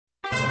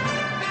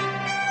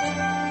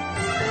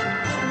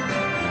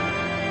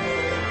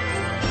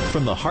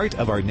From the heart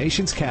of our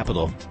nation's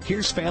capital,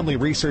 here's Family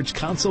Research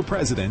Council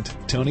President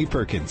Tony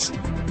Perkins.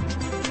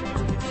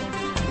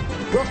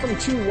 Welcome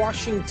to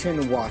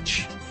Washington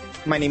Watch.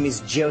 My name is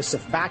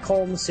Joseph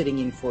Backholm, sitting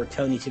in for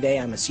Tony today.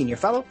 I'm a senior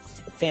fellow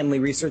at Family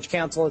Research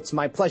Council. It's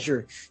my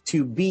pleasure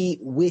to be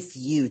with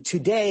you.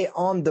 Today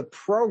on the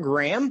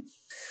program,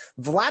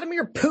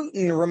 Vladimir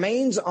Putin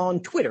remains on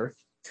Twitter,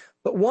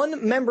 but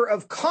one member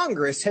of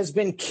Congress has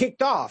been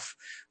kicked off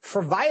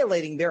for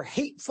violating their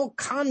hateful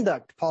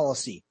conduct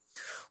policy.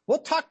 We'll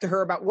talk to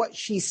her about what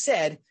she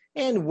said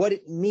and what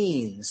it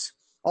means.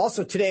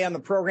 Also today on the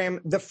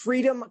program, the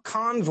Freedom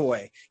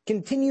Convoy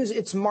continues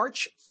its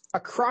march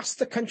across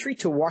the country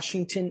to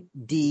Washington,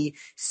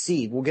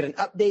 D.C. We'll get an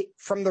update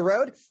from the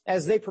road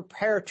as they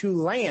prepare to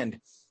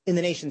land in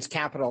the nation's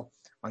capital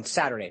on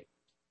Saturday.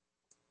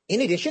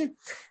 In addition,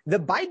 the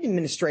Biden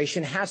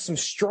administration has some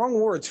strong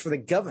words for the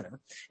governor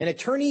and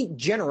attorney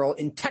general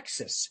in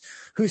Texas,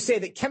 who say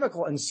that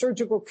chemical and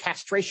surgical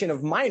castration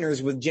of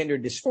minors with gender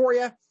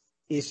dysphoria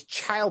is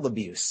child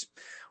abuse.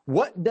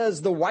 What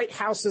does the White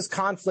House's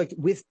conflict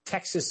with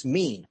Texas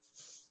mean?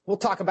 We'll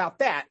talk about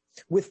that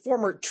with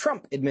former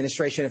Trump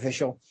administration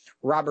official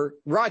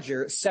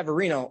Roger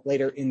Severino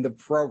later in the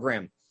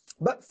program.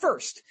 But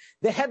first,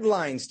 the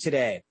headlines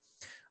today.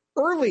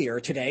 Earlier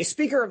today,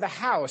 Speaker of the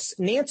House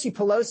Nancy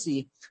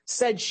Pelosi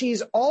said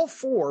she's all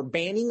for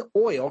banning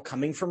oil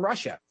coming from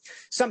Russia,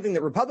 something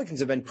that Republicans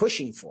have been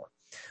pushing for,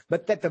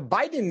 but that the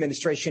Biden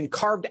administration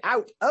carved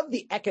out of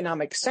the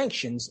economic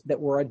sanctions that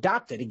were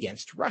adopted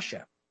against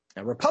Russia.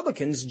 Now,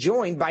 Republicans,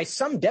 joined by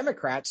some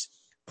Democrats,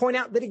 point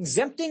out that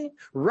exempting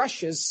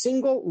Russia's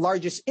single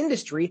largest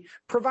industry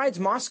provides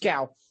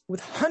Moscow with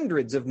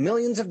hundreds of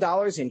millions of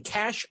dollars in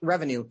cash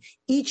revenue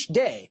each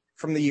day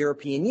from the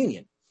European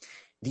Union,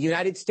 the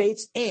United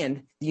States,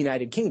 and the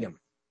United Kingdom.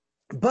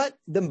 But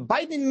the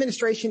Biden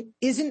administration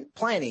isn't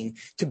planning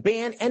to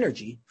ban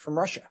energy from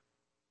Russia.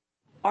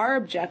 Our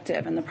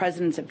objective and the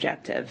president's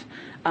objective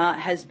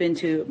has been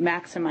to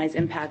maximize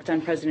impact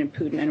on President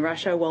Putin and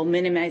Russia while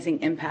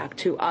minimizing impact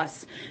to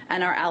us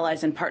and our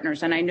allies and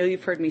partners. And I know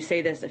you've heard me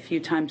say this a few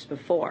times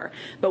before,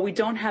 but we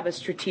don't have a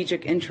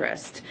strategic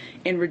interest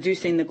in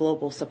reducing the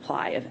global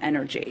supply of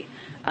energy.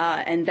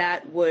 And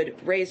that would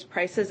raise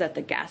prices at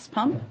the gas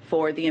pump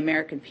for the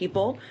American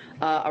people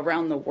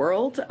around the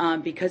world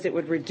because it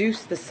would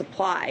reduce the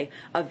supply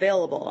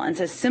available. And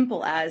it's as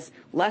simple as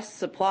less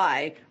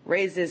supply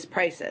raises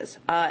prices.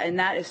 And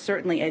that is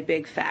certainly a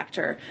big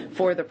factor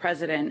for the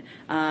president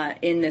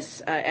in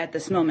this at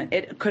this moment.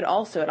 It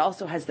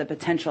also has the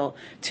potential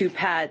to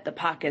pad the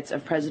pockets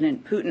of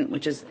President Putin,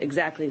 which is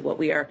exactly what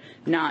we are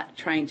not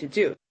trying to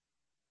do.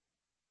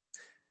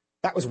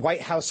 That was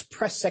White House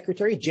Press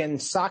Secretary Jen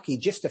Psaki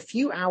just a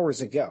few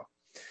hours ago.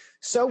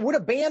 So would a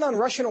ban on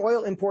Russian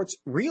oil imports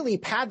really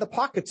pad the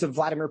pockets of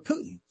Vladimir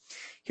Putin?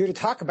 Here to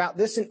talk about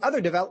this and other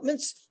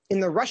developments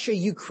in the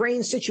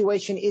Russia-Ukraine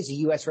situation is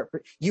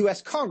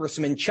U.S.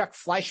 Congressman Chuck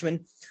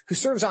Fleischmann, who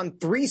serves on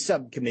 3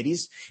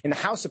 subcommittees in the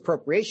House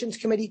Appropriations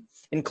Committee,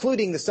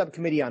 including the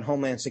Subcommittee on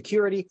Homeland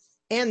Security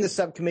and the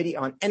Subcommittee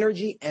on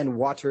Energy and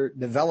Water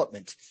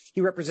Development.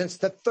 He represents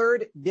the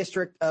 3rd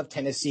District of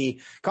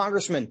Tennessee.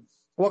 Congressman,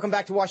 welcome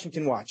back to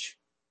Washington Watch.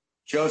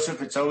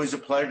 Joseph, it's always a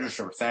pleasure,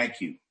 sir. Thank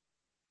you.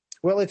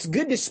 Well, it's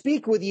good to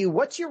speak with you.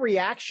 What's your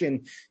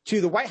reaction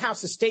to the White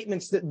House's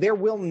statements that there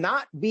will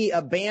not be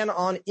a ban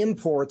on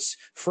imports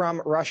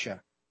from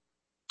Russia?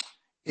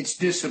 It's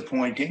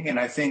disappointing, and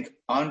I think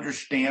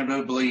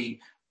understandably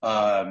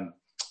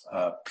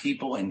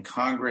people in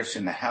Congress,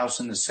 in the House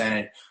and the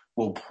Senate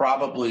will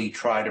probably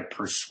try to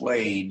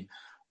persuade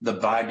the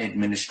Biden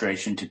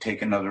administration to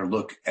take another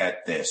look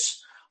at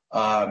this.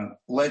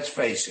 Let's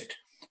face it,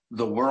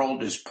 the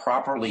world is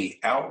properly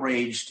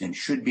outraged and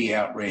should be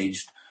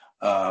outraged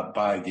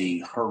by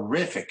the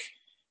horrific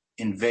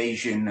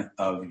invasion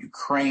of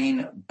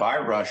Ukraine by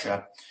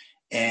Russia.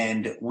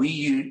 And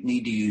we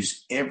need to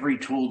use every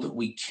tool that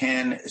we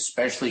can,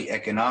 especially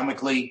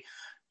economically,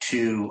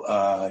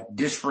 to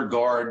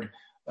disregard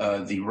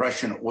the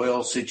Russian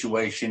oil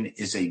situation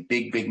is a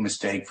big, big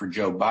mistake for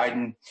Joe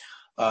Biden.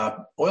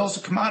 Oil is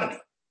a commodity.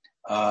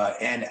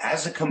 And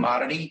as a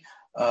commodity,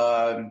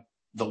 the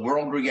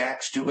world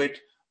reacts to it.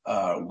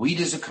 Wheat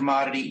is a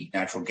commodity.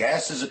 Natural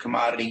gas is a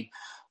commodity.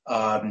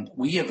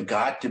 We have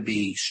got to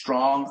be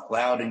strong,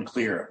 loud, and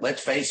clear.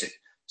 Let's face it,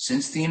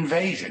 since the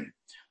invasion,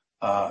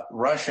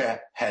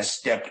 Russia has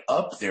stepped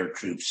up their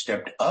troops,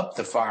 stepped up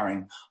the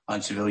firing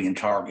on civilian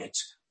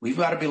targets. We've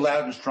got to be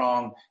loud and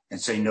strong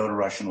and say no to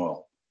Russian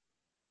oil.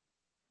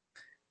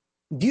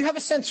 Do you have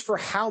a sense for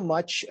how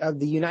much of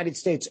the United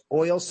States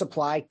oil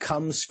supply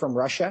comes from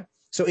Russia?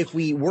 So if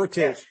we were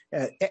to,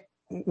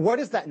 what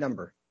is that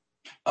number?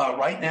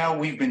 Right now,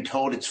 we've been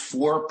told it's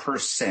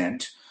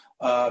 4%.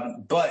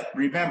 But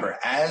remember,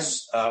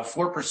 as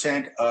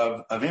 4%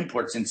 of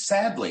imports, and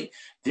sadly,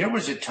 there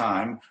was a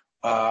time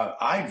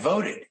I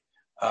voted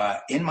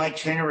in my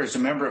tenure as a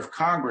member of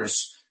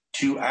Congress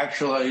to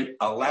actually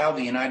allow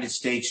the United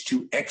States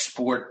to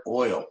export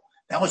oil.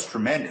 That was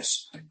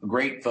tremendous. A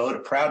great vote, a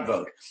proud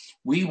vote.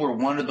 We were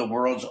one of the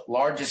world's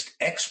largest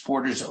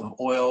exporters of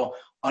oil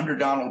under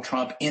Donald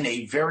Trump in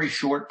a very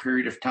short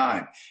period of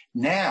time.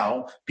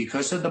 Now,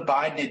 because of the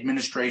Biden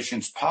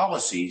administration's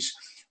policies,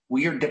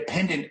 we are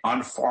dependent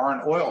on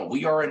foreign oil.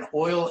 We are an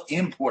oil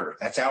importer.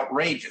 That's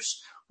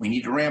outrageous. We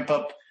need to ramp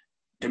up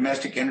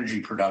domestic energy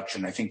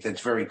production. I think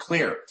that's very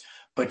clear.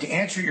 But to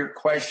answer your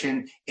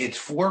question, it's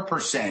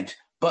 4%.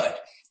 But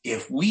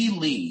if we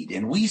lead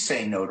and we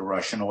say no to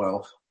Russian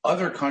oil,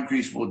 other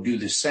countries will do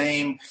the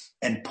same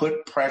and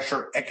put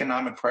pressure,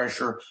 economic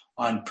pressure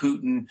on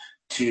Putin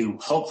to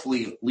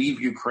hopefully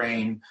leave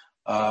Ukraine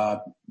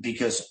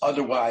because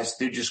otherwise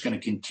they're just going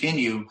to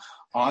continue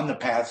on the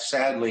path,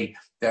 sadly,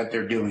 that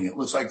they're doing. It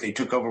looks like they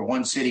took over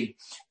one city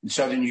in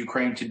southern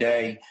Ukraine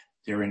today.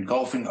 They're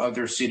engulfing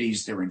other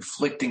cities. They're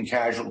inflicting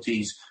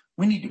casualties.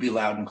 We need to be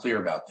loud and clear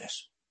about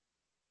this.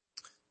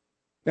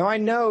 Now, I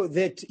know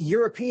that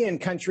European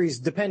countries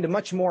depend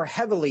much more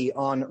heavily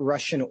on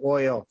Russian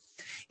oil.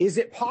 Is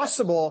it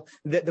possible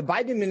that the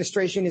Biden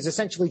administration is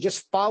essentially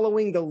just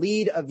following the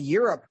lead of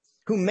Europe,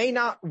 who may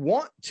not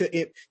want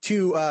to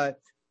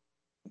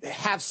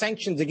have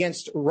sanctions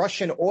against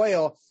Russian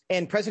oil,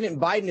 and President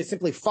Biden is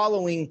simply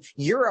following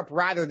Europe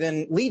rather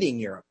than leading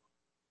Europe?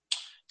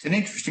 It's an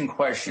interesting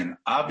question.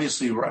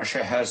 Obviously,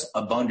 Russia has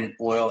abundant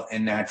oil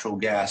and natural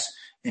gas,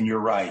 and you're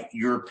right,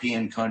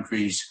 European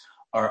countries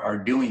are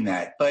doing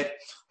that. But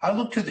I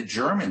look to the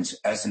Germans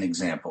as an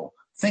example.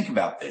 Think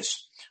about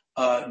this.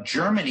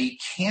 Germany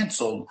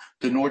canceled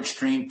the Nord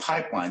Stream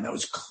pipeline. That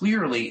was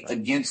clearly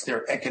against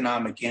their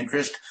economic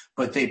interest,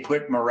 but they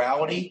put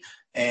morality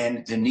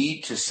and the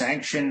need to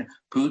sanction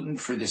Putin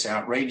for this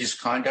outrageous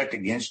conduct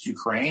against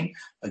Ukraine,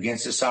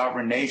 against a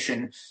sovereign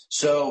nation.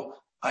 So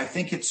I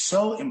think it's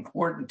so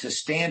important to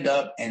stand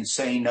up and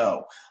say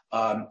no.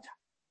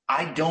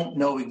 I don't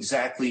know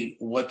exactly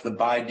what the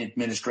Biden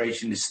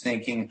administration is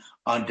thinking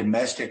on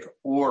domestic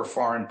or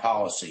foreign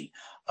policy.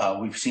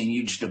 We've seen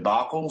huge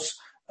debacles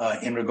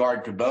in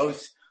regard to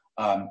both.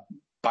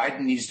 Biden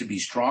needs to be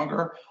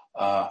stronger.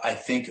 I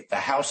think the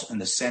House and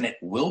the Senate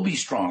will be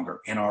stronger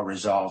in our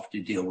resolve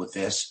to deal with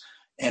this.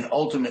 And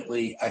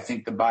ultimately, I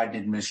think the Biden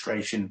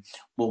administration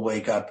will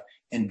wake up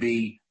and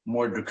be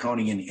more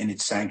draconian in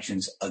its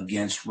sanctions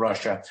against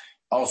Russia.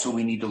 Also,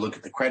 we need to look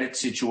at the credit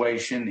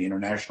situation, the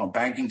international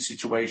banking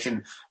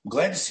situation. I'm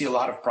glad to see a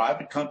lot of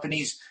private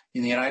companies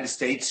in the United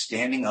States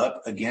standing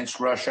up against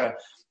Russia.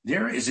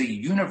 There is a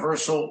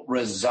universal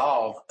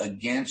resolve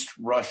against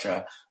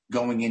Russia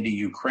going into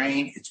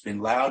Ukraine. It's been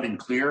loud and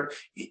clear.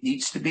 It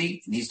needs to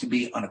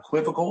be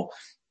unequivocal.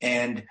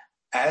 And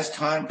as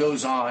time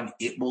goes on,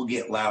 it will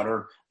get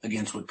louder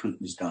against what Putin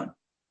has done.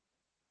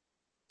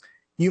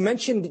 You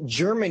mentioned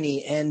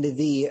Germany and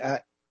the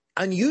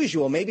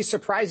unusual, maybe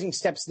surprising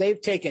steps they've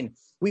taken.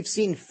 We've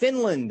seen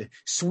Finland,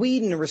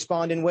 Sweden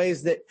respond in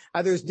ways that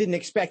others didn't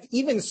expect.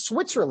 Even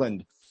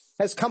Switzerland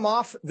has come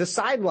off the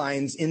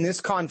sidelines in this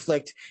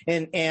conflict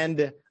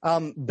and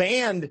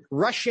banned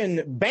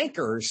Russian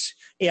bankers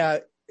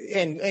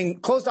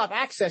and closed off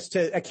access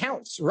to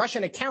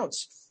Russian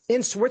accounts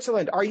in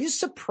Switzerland. Are you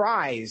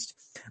surprised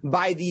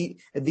by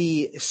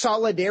the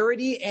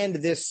solidarity and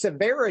the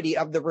severity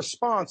of the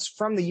response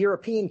from the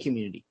European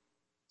community?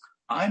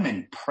 I'm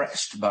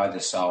impressed by the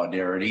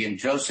solidarity. And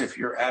Joseph,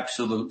 you're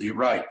absolutely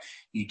right.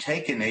 You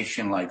take a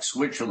nation like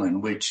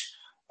Switzerland, which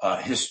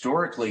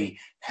historically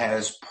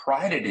has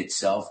prided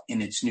itself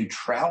in its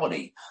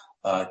neutrality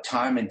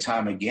time and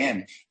time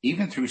again,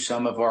 even through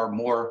some of our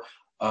more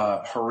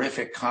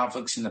horrific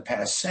conflicts in the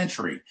past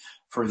century.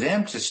 For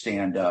them to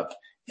stand up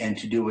and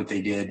to do what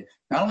they did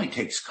not only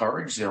takes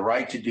courage, they're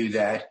right to do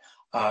that.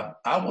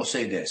 I will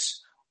say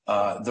this,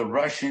 the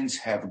Russians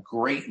have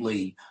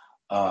greatly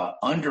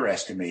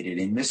underestimated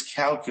and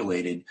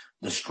miscalculated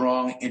the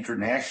strong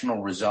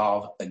international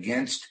resolve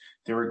against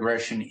their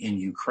aggression in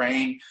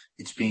Ukraine.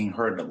 It's being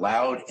heard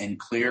loud and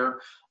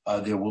clear.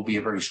 There will be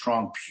a very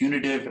strong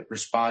punitive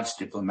response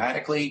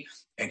diplomatically,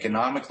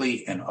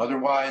 economically, and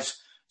otherwise.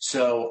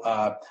 So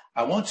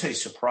I won't say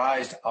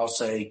surprised, I'll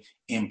say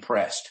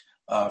impressed.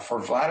 For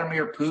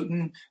Vladimir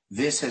Putin,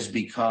 this has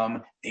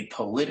become a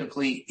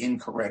politically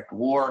incorrect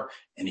war,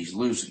 and he's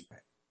losing.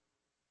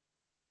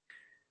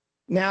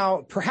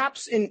 Now,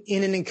 perhaps in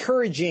an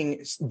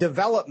encouraging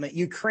development,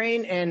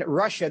 Ukraine and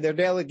Russia, their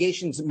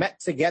delegations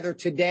met together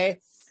today.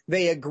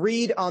 They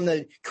agreed on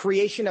the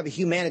creation of a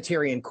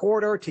humanitarian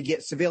corridor to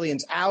get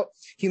civilians out,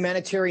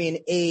 humanitarian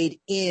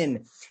aid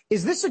in.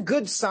 Is this a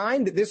good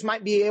sign that this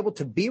might be able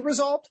to be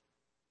resolved?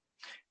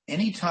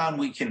 Anytime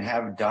we can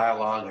have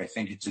dialogue, I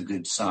think it's a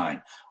good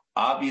sign.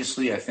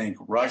 Obviously, I think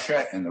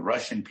Russia and the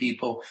Russian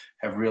people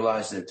have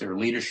realized that their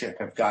leadership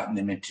have gotten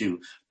them into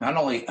not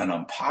only an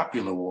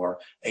unpopular war,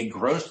 a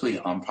grossly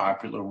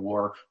unpopular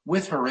war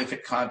with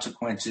horrific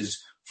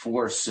consequences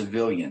for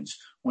civilians.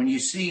 When you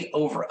see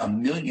over 1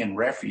 million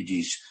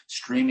refugees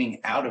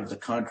streaming out of the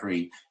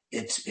country,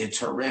 it's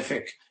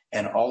horrific.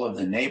 And all of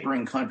the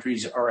neighboring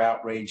countries are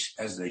outraged,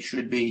 as they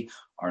should be.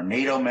 Our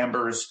NATO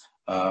members,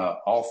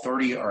 all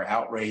 30 are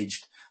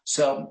outraged.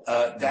 So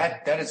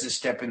that is a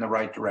step in the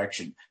right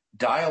direction.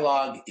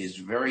 Dialogue is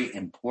very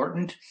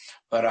important,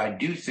 but I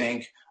do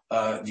think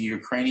the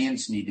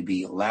Ukrainians need to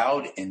be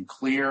loud and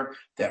clear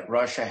that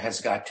Russia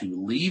has got to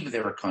leave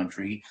their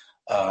country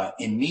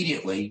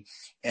immediately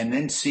and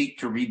then seek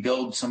to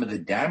rebuild some of the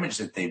damage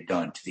that they've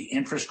done to the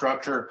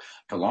infrastructure,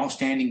 to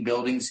longstanding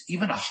buildings.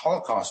 Even a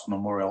Holocaust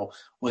memorial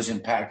was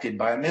impacted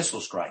by a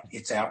missile strike.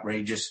 It's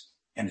outrageous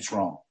and it's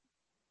wrong.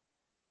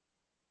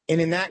 And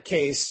in that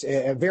case,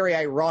 very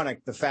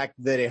ironic, the fact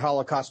that a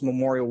Holocaust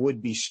memorial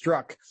would be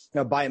struck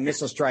by a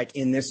missile strike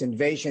in this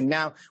invasion.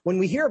 Now, when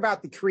we hear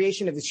about the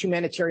creation of this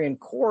humanitarian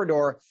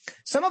corridor,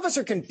 some of us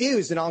are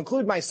confused, and I'll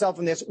include myself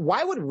in this.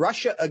 Why would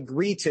Russia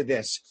agree to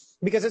this?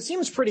 Because it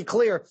seems pretty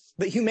clear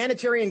that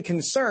humanitarian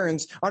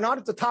concerns are not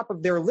at the top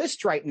of their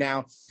list right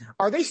now.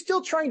 Are they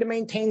still trying to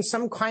maintain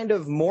some kind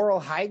of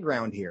moral high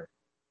ground here?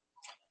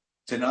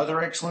 It's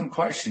another excellent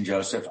question,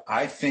 Joseph.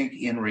 I think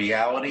in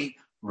reality,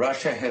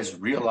 Russia has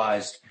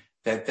realized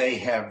that they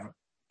have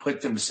put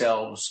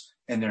themselves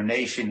and their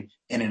nation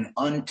in an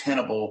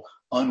untenable,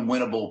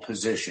 unwinnable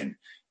position.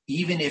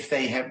 Even if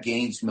they have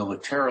gains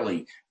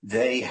militarily,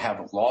 they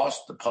have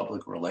lost the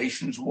public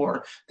relations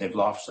war, they've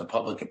lost the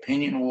public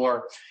opinion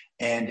war,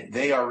 and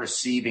they are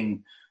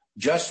receiving,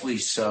 justly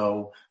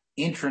so,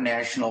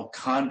 international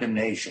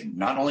condemnation,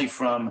 not only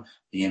from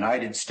the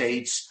United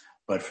States,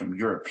 but from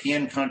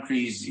European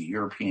countries, the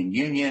European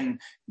Union,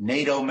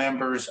 NATO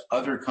members,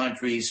 other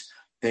countries.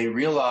 They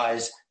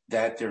realize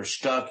that they're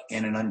stuck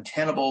in an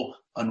untenable,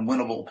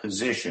 unwinnable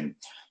position.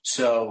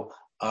 So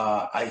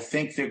I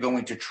think they're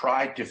going to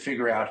try to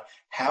figure out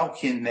how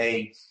can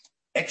they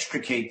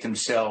extricate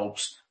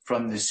themselves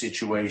from this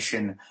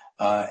situation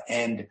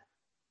and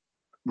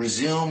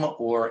resume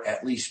or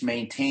at least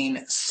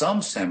maintain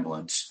some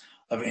semblance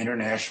of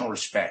international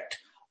respect.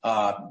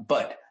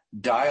 But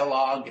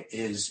dialogue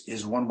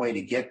is one way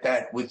to get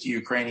that with the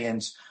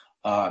Ukrainians.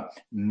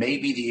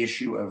 Maybe the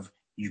issue of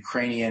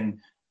Ukrainian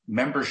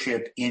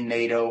membership in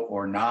NATO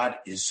or not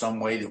is some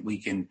way that we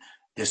can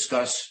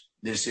discuss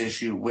this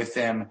issue with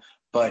them.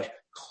 But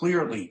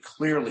clearly,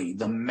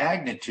 the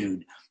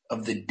magnitude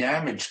of the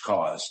damage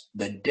caused,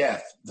 the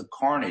death, the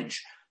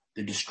carnage,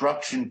 the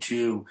destruction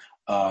to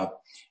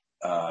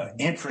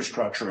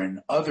infrastructure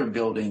and other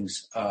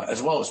buildings,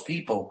 as well as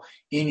people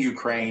in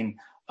Ukraine,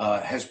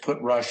 has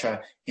put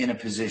Russia in a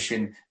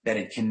position that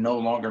it can no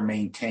longer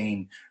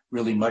maintain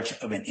really much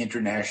of an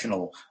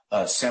international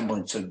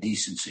semblance of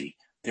decency.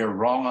 They're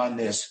wrong on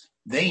this.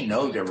 They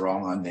know they're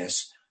wrong on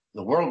this.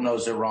 The world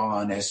knows they're wrong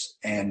on this,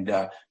 and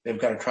they've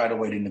got to try to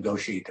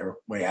negotiate their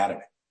way out of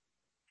it.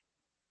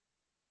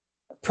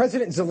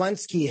 President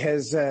Zelensky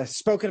has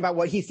spoken about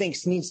what he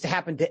thinks needs to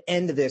happen to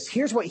end this.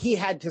 Here's what he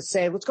had to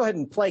say. Let's go ahead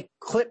and play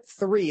clip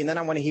 3, and then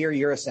I want to hear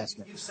your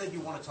assessment. You said you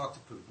want to talk to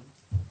Putin.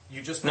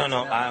 You just No,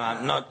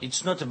 I'm not.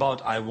 It's not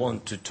about I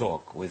want to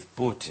talk with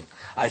Putin.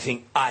 I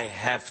think I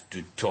have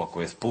to talk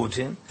with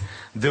Putin.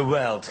 The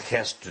world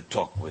has to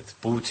talk with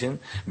Putin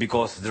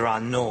because there are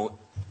no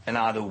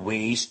other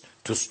ways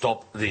to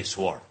stop this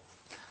war.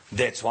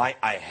 That's why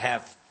I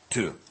have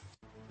to.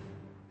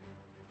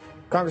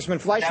 Congressman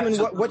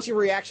Fleischman, what's your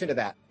reaction to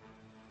that?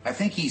 I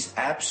think he's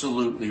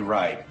absolutely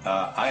right.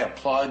 I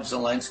applaud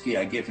Zelensky.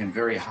 I give him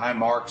very high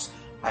marks.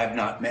 I have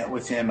not met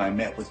with him. I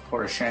met with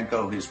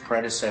Poroshenko, his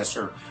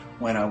predecessor,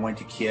 when I went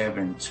to Kiev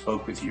and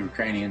spoke with the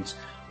Ukrainians,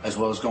 as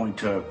well as going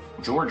to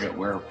Georgia,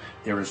 where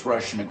there is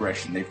Russian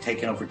aggression. They've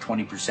taken over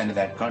 20% of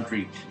that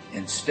country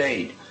and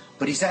stayed.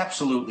 But he's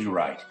absolutely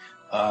right.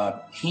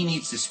 He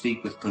needs to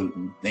speak with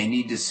Putin. They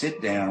need to sit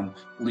down,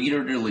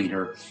 leader to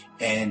leader,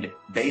 and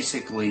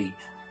basically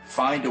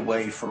find a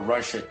way for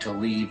Russia to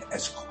leave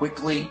as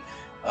quickly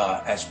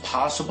as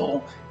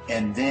possible,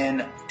 and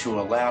then to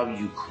allow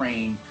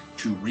Ukraine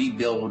to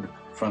rebuild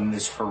from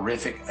this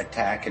horrific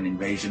attack and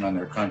invasion on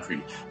their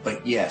country.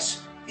 But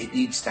yes, it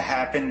needs to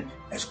happen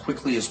as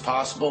quickly as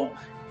possible.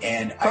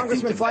 And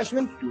Congressman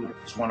Fleischman,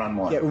 it's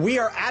one-on-one. Yeah, we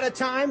are out of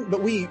time,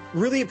 but we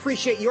really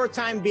appreciate your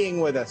time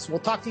being with us. We'll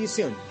talk to you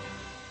soon.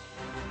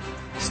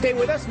 Stay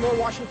with us. More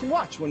Washington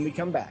Watch when we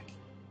come back.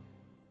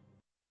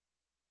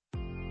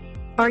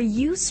 Are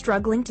you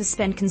struggling to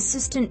spend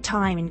consistent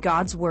time in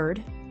God's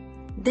Word?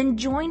 Then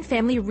join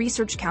Family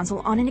Research Council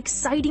on an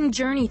exciting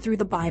journey through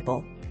the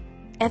Bible.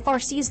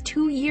 FRC's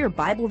 2-year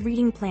Bible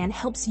reading plan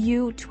helps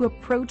you to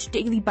approach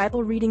daily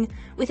Bible reading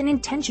with an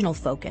intentional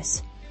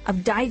focus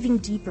of diving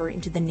deeper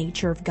into the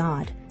nature of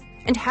God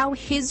and how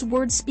His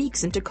Word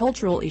speaks into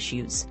cultural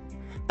issues.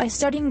 By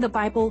studying the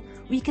Bible,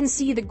 we can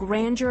see the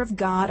grandeur of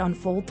God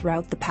unfold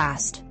throughout the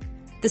past.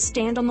 The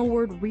Stand on the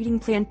Word reading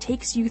plan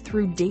takes you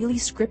through daily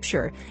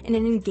scripture in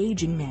an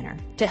engaging manner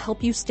to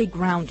help you stay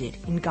grounded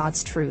in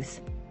God's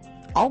truth.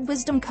 All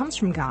wisdom comes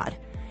from God,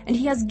 and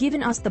He has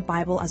given us the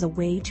Bible as a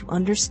way to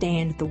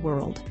understand the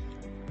world.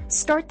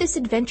 Start this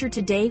adventure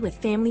today with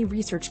Family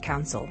Research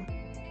Council.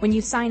 When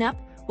you sign up,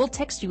 we'll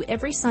text you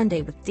every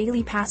Sunday with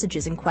daily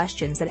passages and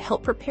questions that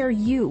help prepare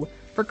you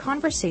for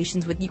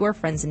conversations with your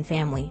friends and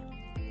family.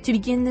 To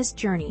begin this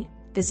journey,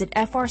 visit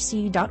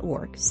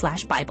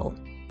frc.org/Bible.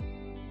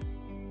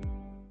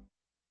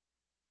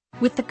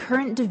 With the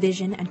current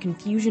division and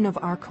confusion of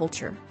our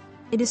culture,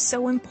 it is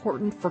so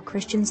important for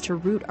Christians to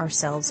root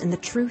ourselves in the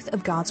truth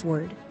of God's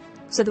Word,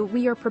 so that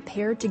we are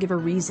prepared to give a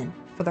reason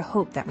for the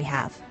hope that we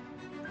have.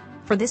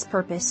 For this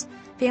purpose,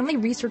 Family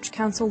Research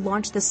Council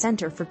launched the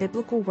Center for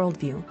Biblical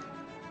Worldview.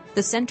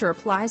 The center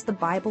applies the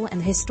Bible and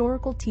the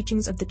historical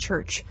teachings of the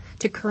Church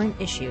to current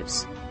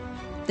issues.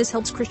 This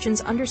helps Christians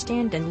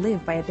understand and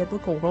live by a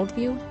biblical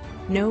worldview,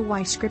 know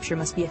why Scripture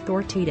must be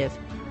authoritative,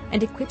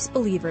 and equips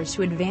believers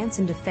to advance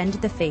and defend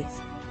the faith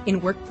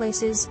in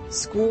workplaces,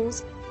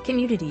 schools,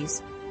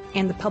 communities,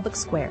 and the public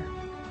square.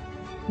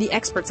 The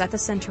experts at the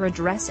center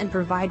address and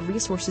provide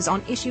resources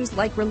on issues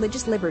like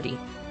religious liberty,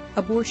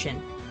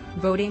 abortion,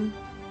 voting,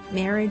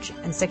 marriage,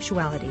 and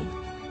sexuality.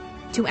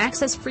 To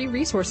access free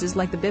resources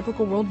like the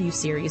Biblical Worldview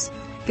series,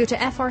 go to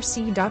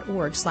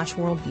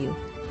frc.org/worldview.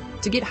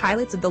 To get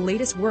highlights of the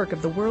latest work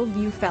of the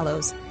Worldview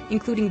Fellows,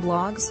 including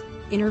blogs,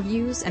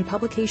 interviews, and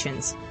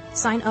publications,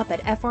 sign up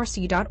at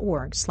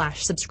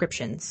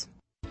frc.org/subscriptions.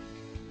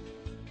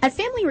 At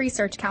Family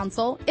Research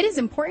Council, it is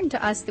important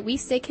to us that we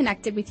stay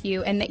connected with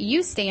you and that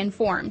you stay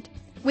informed.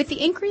 With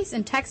the increase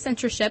in tech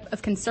censorship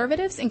of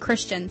conservatives and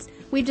Christians,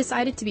 we've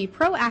decided to be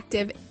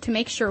proactive to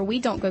make sure we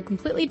don't go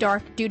completely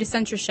dark due to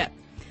censorship.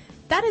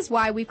 That is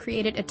why we've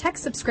created a tech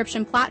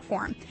subscription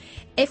platform.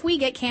 If we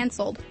get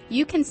canceled,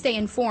 you can stay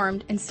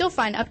informed and still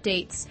find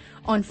updates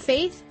on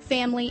faith,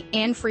 family,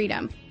 and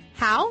freedom.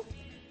 How?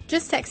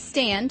 Just text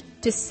STAND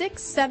to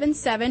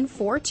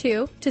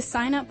 67742 to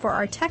sign up for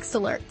our text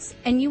alerts,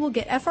 and you will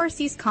get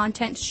FRC's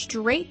content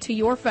straight to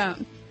your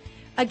phone.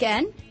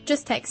 Again,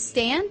 just text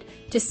STAND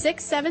to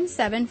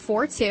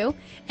 67742,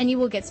 and you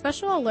will get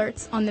special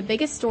alerts on the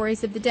biggest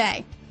stories of the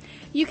day.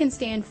 You can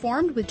stay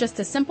informed with just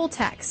a simple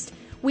text.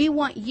 We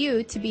want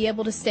you to be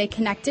able to stay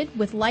connected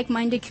with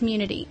like-minded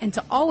community and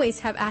to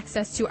always have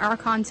access to our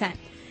content.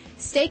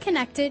 Stay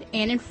connected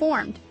and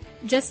informed.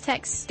 Just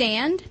text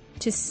STAND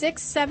to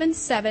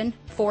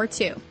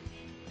 67742.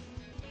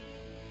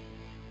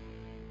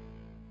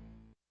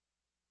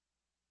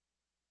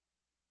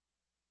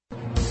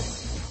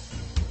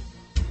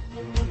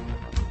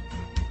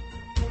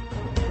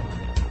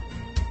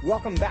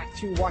 Welcome back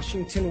to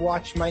Washington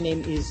Watch. My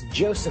name is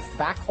Joseph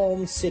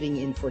Backholm, sitting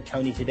in for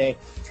Tony today.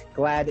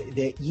 Glad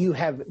that you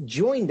have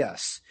joined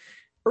us.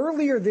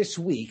 Earlier this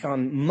week,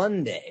 on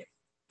Monday,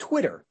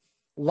 Twitter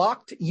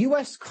locked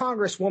U.S.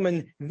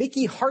 Congresswoman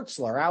Vicky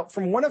Hartzler out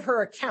from one of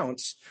her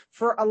accounts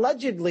for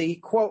allegedly,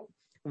 quote,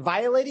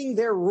 violating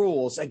their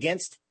rules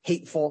against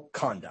hateful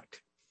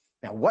conduct.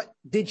 Now, what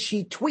did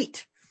she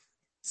tweet?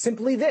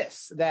 Simply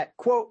this, that,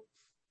 quote,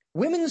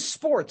 women's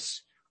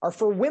sports are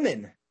for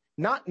women,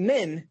 not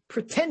men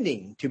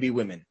pretending to be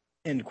women,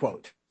 end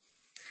quote.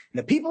 And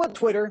the people at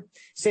Twitter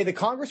say the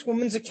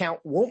Congresswoman's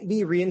account won't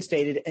be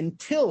reinstated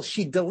until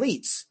she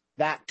deletes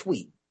that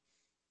tweet.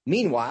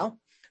 Meanwhile,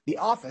 the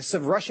office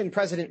of Russian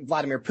President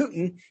Vladimir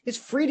Putin is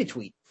free to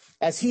tweet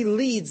as he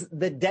leads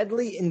the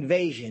deadly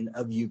invasion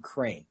of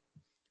Ukraine.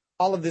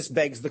 All of this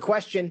begs the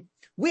question,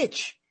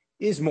 which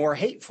is more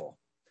hateful?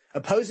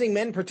 Opposing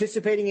men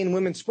participating in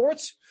women's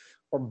sports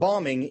or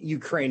bombing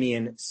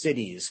Ukrainian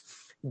cities?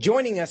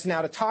 Joining us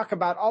now to talk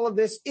about all of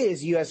this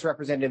is U.S.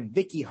 Representative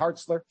Vicky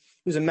Hartzler,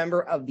 who's a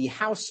member of the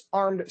House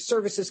Armed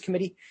Services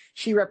Committee.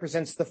 She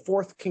represents the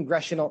 4th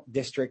Congressional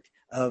District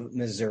of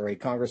Missouri.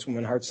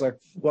 Congresswoman Hartzler,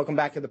 welcome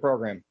back to the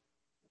program.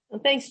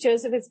 Well, thanks,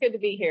 Joseph. It's good to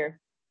be here.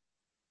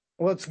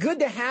 Well, it's good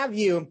to have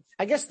you.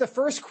 I guess the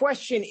first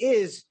question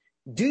is,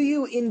 do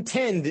you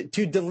intend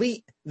to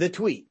delete the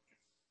tweet?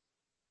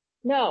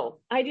 No,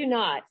 I do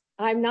not.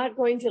 I'm not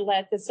going to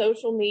let the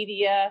social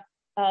media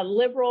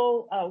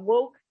liberal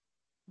woke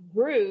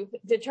group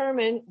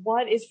determine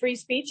what is free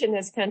speech in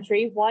this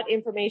country, what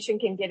information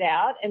can get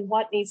out, and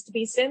what needs to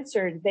be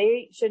censored.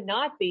 They should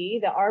not be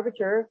the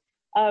arbiter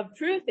of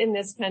truth in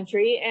this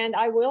country, and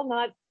I will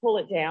not pull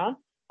it down.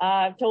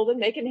 I've told them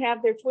they can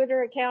have their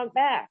Twitter account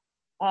back.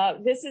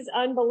 This is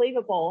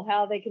unbelievable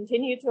how they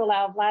continue to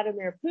allow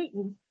Vladimir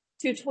Putin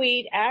to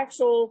tweet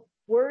actual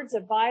words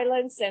of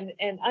violence and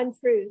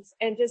untruths,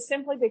 and just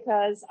simply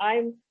because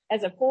I'm,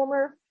 as a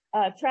former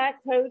track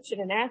coach and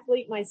an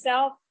athlete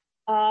myself,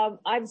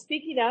 I'm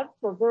speaking up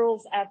for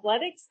girls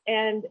athletics,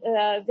 and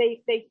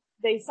they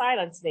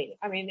silence me.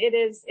 I mean, it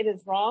is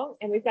wrong,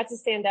 and we've got to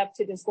stand up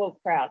to this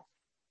woke crowd.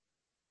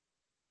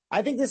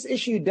 I think this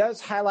issue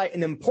does highlight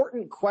an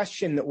important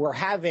question that we're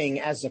having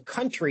as a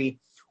country.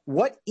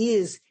 What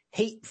is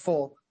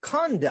hateful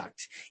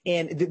conduct?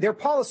 And their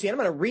policy, and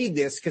I'm going to read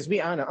this because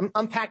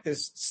unpack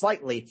this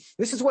slightly.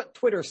 This is what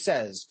Twitter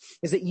says,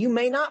 is that you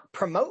may not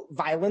promote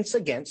violence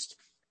against,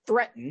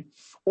 threaten,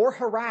 or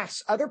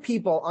harass other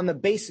people on the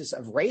basis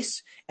of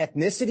race,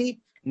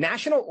 ethnicity,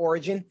 national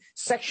origin,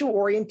 sexual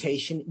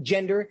orientation,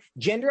 gender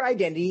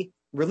identity,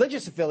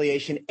 religious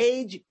affiliation,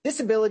 age,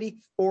 disability,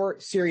 or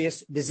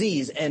serious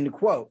disease, end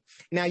quote.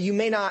 Now, you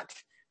may not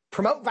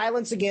promote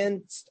violence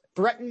against,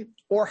 threaten,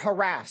 or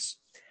harass.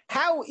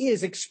 How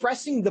is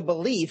expressing the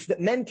belief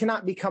that men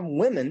cannot become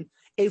women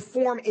a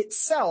form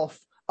itself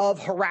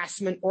of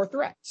harassment or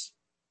threats?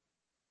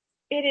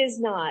 It is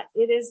not.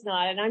 It is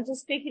not. And I'm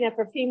just speaking up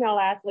for female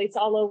athletes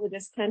all over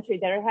this country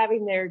that are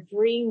having their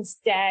dreams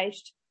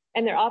dashed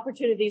and their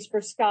opportunities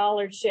for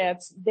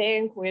scholarships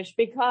vanquished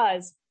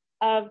because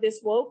of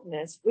this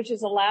wokeness, which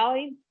is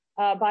allowing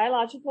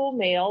biological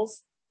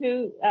males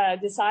who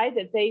decide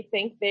that they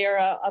think they're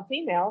a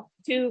female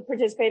to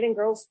participate in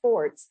girls'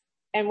 sports.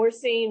 And we're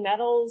seeing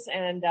medals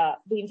and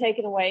being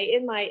taken away.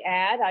 In my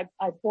ad,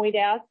 I point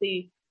out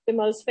the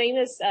most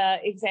famous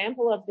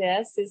example of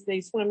this is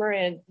the swimmer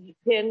in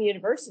Penn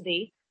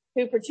University,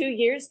 who for 2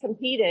 years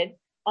competed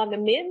on the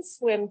men's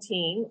swim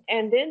team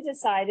and then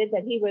decided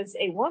that he was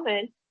a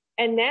woman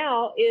and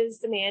now is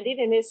demanding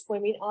and is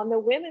swimming on the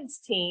women's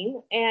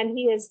team. And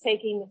he is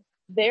taking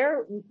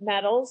their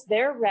medals,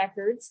 their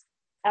records,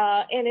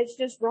 and it's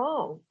just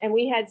wrong. And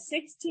we had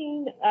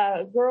 16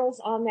 girls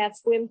on that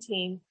swim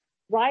team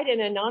write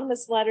an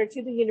anonymous letter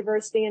to the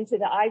university and to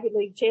the Ivy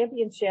League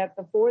championship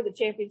before the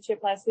championship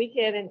last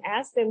weekend and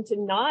asked them to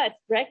not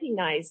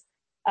recognize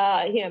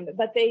him.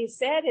 But they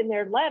said in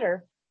their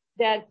letter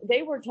that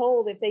they were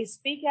told if they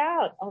speak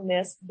out on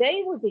this,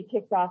 they would be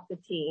kicked off the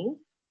team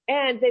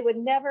and they would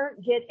never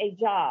get a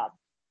job.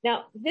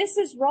 Now, this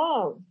is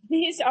wrong.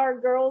 These are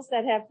girls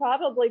that have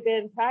probably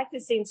been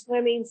practicing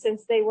swimming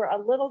since they were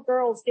little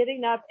girls,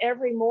 getting up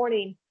every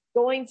morning,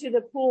 going to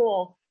the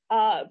pool,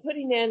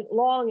 putting in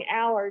long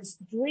hours,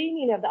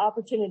 dreaming of the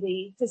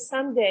opportunity to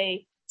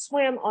someday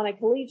swim on a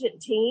collegiate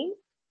team,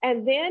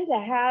 and then to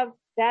have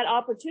that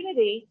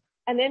opportunity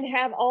and then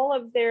have all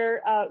of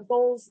their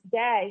goals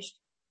dashed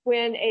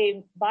when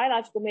a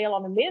biological male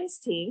on the men's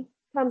team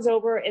comes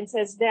over and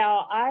says,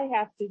 now I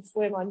have to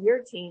swim on your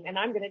team and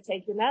I'm going to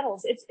take your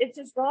medals. It's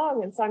just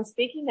wrong. And so I'm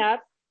speaking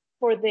up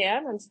for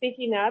them. I'm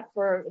speaking up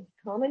for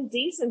common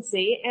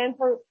decency and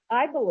for,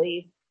 I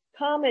believe,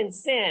 common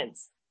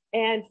sense.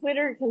 And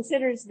Twitter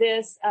considers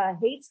this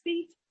hate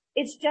speech.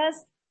 It's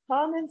just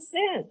common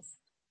sense.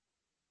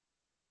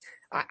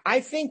 I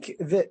think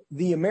that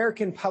the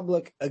American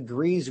public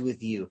agrees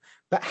with you,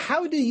 but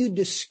how do you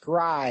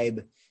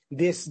describe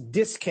this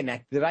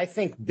disconnect that I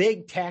think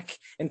big tech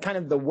and kind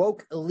of the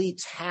woke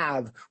elites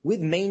have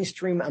with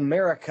mainstream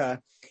America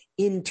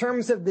in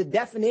terms of the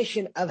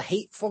definition of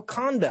hateful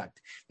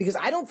conduct? Because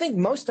I don't think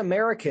most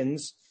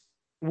Americans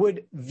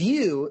would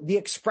view the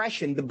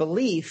expression, the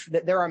belief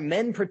that there are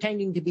men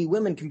pretending to be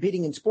women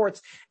competing in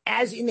sports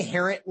as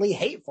inherently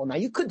hateful. Now,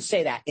 you could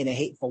say that in a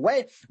hateful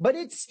way, but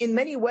it's in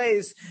many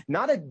ways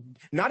not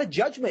a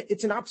judgment.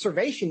 It's an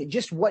observation,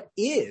 just what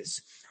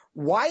is.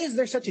 Why is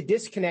there such a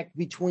disconnect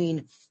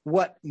between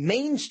what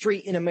Main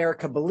Street in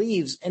America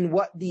believes and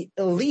what the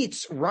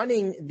elites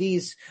running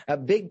these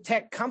big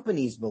tech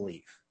companies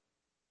believe?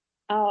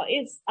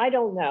 I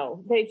don't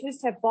know. They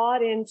just have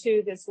bought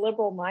into this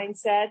liberal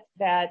mindset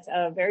that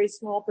a very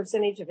small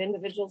percentage of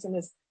individuals in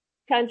this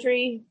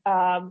country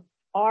are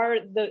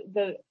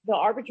the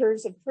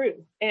arbiters of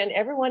truth, and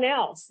everyone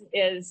else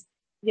is,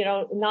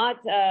 not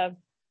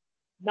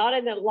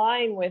in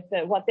line with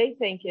what they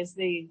think is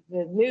the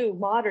new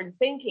modern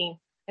thinking.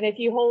 And if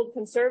you hold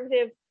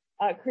conservative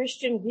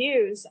Christian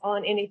views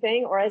on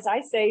anything, or as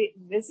I say,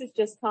 this is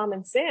just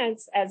common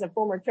sense as a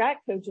former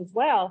track coach as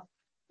well,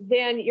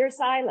 then you're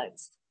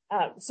silenced.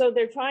 So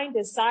they're trying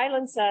to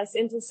silence us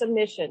into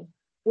submission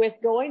with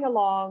going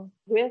along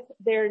with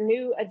their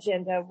new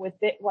agenda, with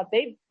what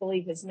they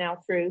believe is now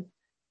truth.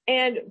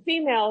 And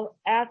female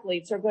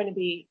athletes are going to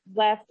be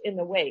left in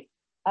the wake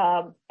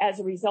as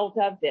a result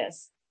of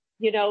this.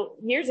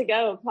 Years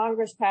ago,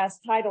 Congress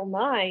passed Title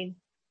IX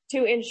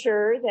to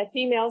ensure that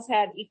females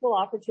had equal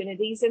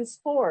opportunities in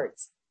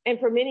sports. And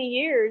for many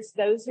years,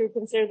 those who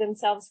consider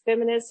themselves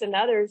feminists and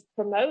others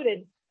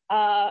promoted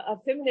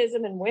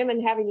feminism and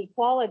women having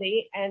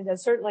equality. And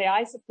certainly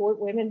I support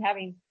women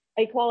having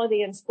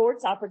equality in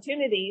sports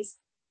opportunities.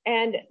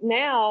 And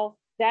now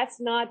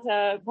that's not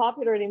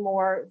popular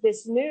anymore.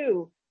 This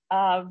new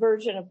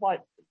version of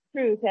what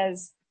truth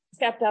has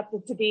stepped up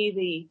to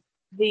be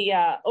the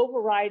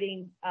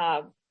overriding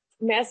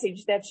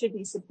message that should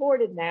be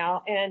supported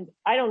now. And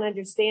I don't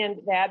understand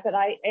that, but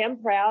I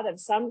am proud of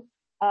some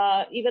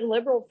even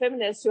liberal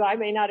feminists who I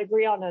may not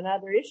agree on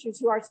other issues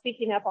who are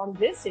speaking up on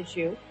this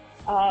issue.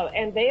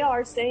 And they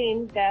are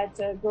saying that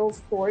girls'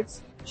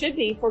 sports should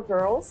be for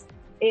girls.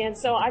 And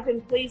so I've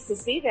been pleased to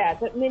see that.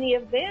 But many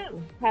of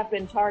them have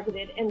been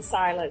targeted and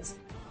silenced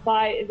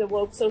by the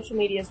woke social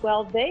media as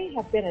well. They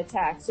have been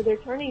attacked. So they're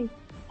turning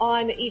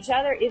on each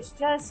other. It's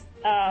just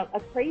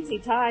a crazy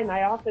time.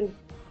 I often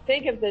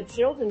think of the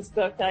children's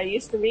book that I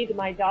used to read to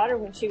my daughter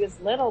when she was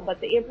little,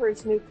 but The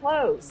Emperor's New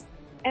Clothes.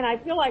 And I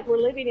feel like we're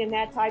living in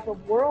that type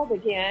of world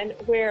again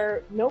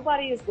where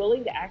nobody is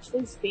willing to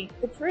actually speak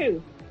the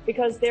truth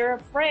because they're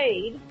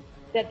afraid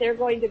that they're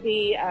going to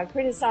be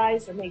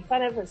criticized or made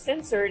fun of or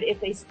censored if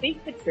they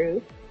speak the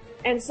truth.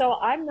 And so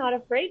I'm not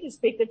afraid to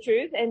speak the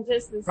truth and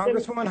just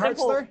Congresswoman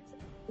Hartzler?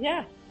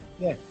 Yeah.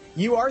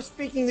 You are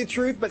speaking the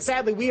truth, but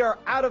sadly we are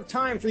out of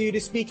time for you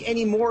to speak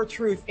any more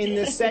truth in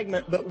this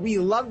segment. But we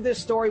love this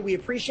story. We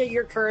appreciate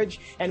your courage,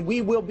 and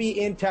we will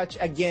be in touch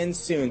again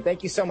soon.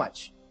 Thank you so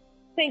much.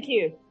 Thank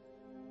you.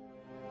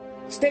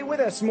 Stay with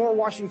us. More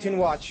Washington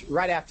Watch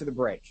right after the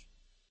break.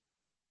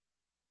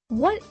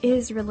 What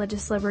is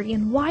religious liberty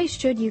and why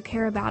should you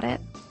care about it?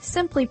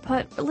 Simply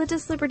put,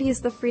 religious liberty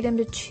is the freedom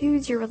to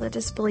choose your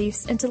religious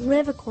beliefs and to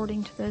live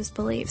according to those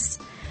beliefs.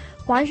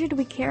 Why should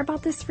we care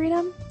about this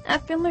freedom?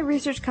 At Family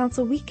Research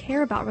Council, we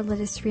care about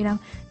religious freedom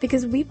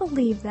because we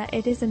believe that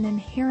it is an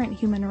inherent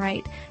human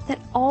right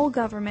that all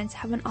governments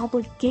have an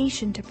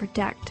obligation to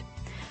protect.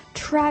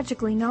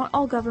 Tragically, not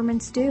all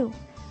governments do.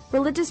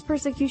 Religious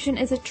persecution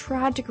is a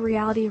tragic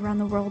reality around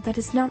the world that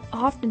is not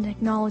often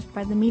acknowledged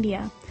by the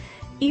media,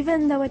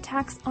 even though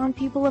attacks on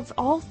people of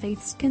all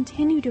faiths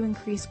continue to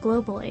increase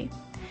globally.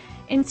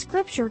 In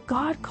Scripture,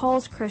 God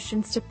calls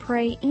Christians to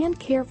pray and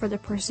care for the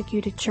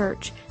persecuted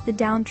church, the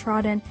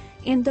downtrodden,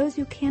 and those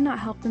who cannot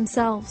help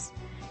themselves.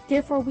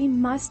 Therefore, we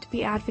must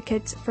be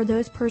advocates for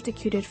those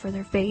persecuted for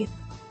their faith.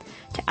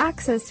 To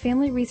access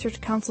Family Research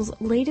Council's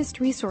latest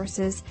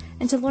resources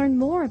and to learn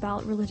more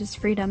about religious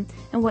freedom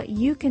and what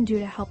you can do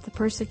to help the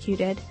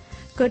persecuted,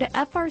 go to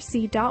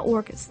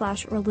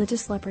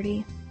frc.org/religious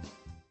liberty.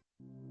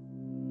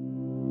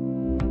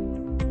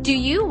 Do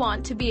you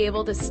want to be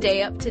able to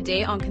stay up to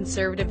date on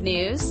conservative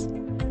news?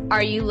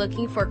 Are you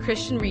looking for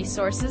Christian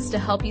resources to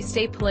help you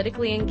stay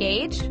politically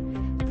engaged?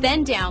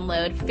 Then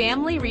download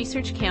Family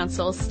Research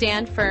Council's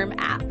Stand Firm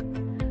app.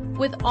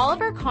 With all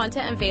of our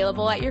content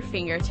available at your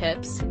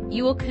fingertips,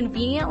 you will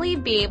conveniently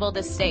be able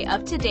to stay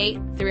up to date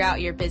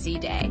throughout your busy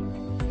day.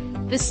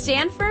 The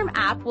Stand Firm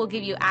app will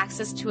give you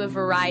access to a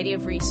variety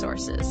of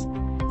resources,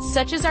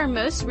 such as our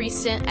most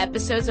recent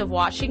episodes of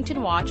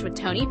Washington Watch with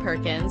Tony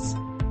Perkins,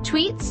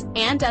 tweets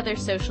and other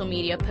social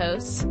media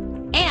posts,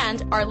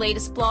 and our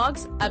latest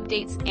blogs,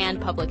 updates,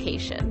 and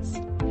publications.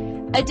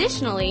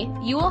 Additionally,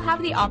 you will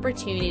have the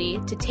opportunity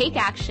to take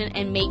action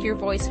and make your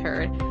voice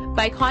heard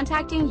by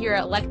contacting your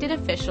elected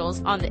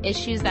officials on the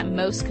issues that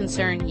most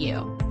concern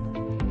you.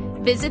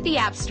 Visit the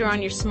App Store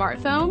on your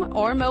smartphone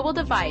or mobile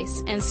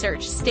device and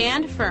search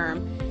Stand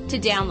Firm to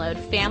download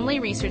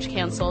Family Research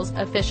Council's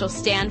official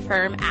Stand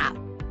Firm app.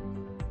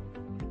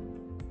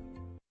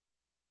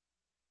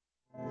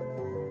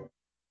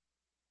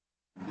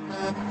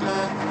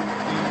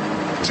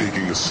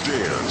 Taking a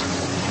stand,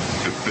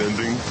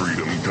 defending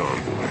Freedom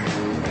Convoy.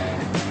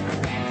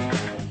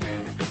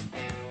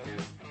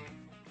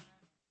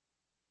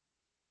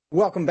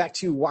 Welcome back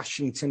to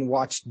Washington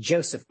Watch.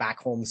 Joseph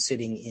Backholm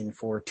sitting in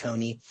for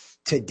Tony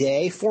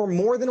today. For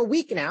more than a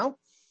week now,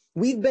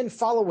 we've been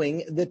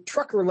following the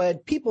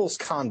trucker-led People's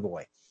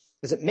Convoy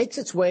as it makes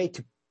its way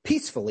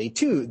peacefully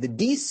to the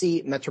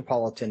D.C.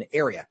 metropolitan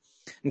area.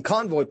 And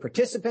convoy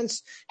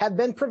participants have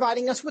been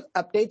providing us with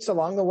updates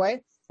along the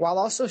way, while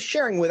also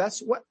sharing with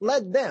us what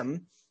led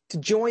them to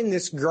join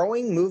this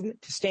growing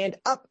movement to stand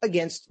up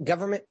against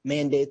government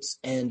mandates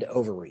and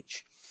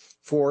overreach.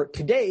 For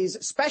today's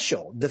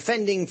special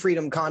Defending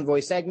Freedom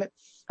Convoy segment,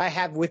 I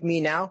have with me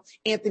now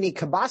Anthony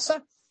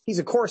Cabasa. He's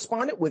a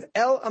correspondent with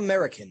El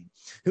American,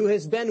 who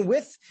has been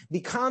with the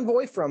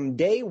convoy from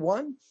day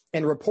one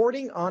and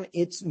reporting on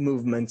its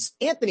movements.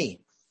 Anthony,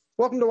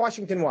 welcome to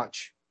Washington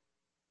Watch.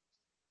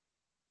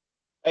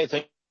 Hey,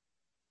 thank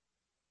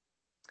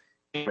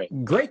you.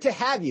 Great to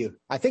have you.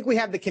 I think we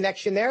have the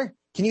connection there.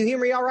 Can you hear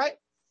me all right?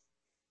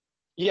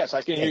 Yes,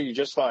 I can hear you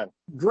just fine.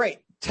 Great.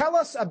 Tell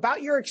us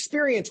about your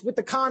experience with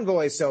the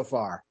convoy so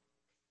far.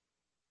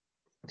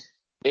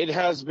 It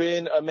has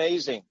been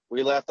amazing.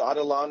 We left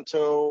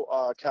Adelanto,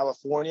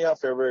 California,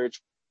 February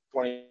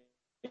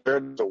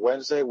 23rd to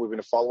Wednesday. We've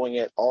been following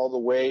it all the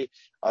way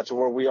to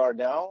where we are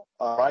now,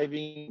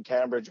 arriving in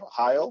Cambridge,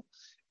 Ohio.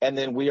 And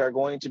then we are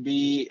going to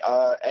be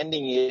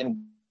ending it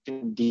in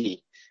Washington,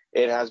 D.C.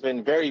 It has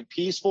been very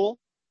peaceful.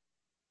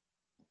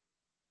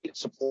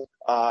 It's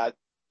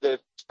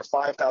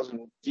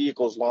 5,000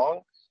 vehicles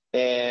long,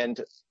 and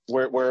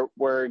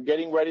we're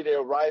getting ready to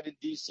arrive in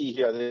D.C.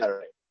 here this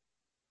Saturday.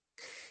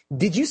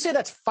 Did you say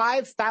that's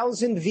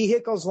 5,000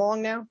 vehicles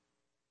long now?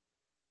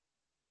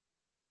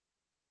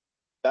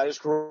 That is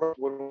correct.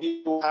 When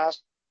we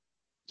passed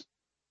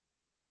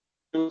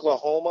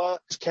Oklahoma,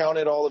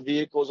 counted all the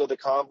vehicles of the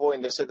convoy,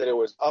 and they said that it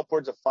was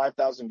upwards of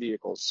 5,000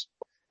 vehicles,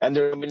 and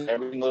they're coming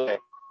every day.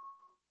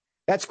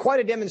 That's quite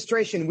a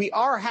demonstration. We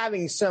are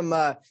having some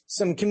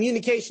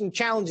communication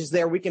challenges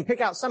there. We can pick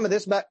out some of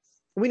this, but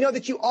we know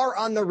that you are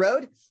on the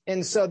road,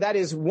 and so that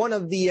is one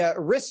of the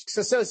risks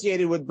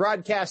associated with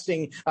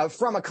broadcasting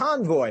from a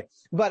convoy.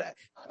 But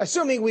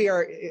assuming we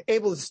are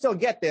able to still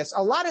get this,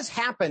 a lot has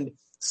happened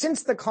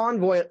since the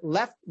convoy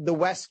left the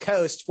West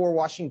Coast for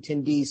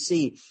Washington,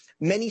 D.C.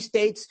 Many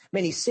states,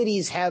 many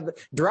cities have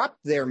dropped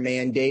their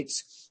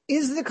mandates.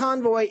 Is the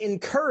convoy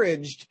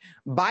encouraged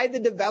by the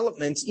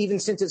developments even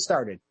since it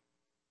started?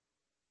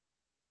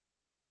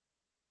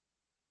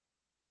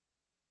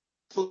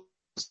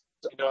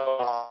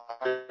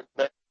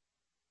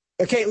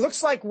 Okay, it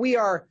looks like we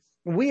are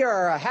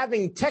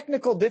having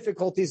technical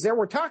difficulties there.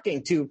 We're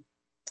talking to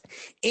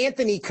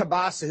Anthony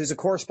Cabasa, who's a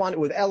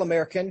correspondent with El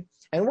American,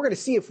 and we're going to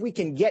see if we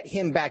can get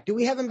him back. Do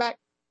we have him back?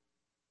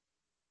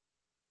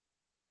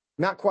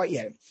 Not quite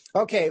yet.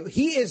 Okay,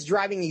 he is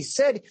driving. He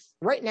said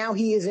right now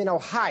he is in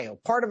Ohio,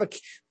 part of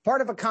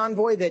a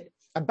convoy that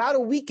about a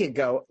week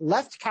ago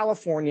left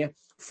California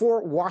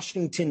for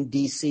Washington,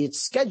 D.C.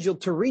 It's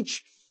scheduled to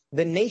reach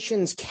the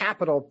nation's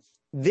capital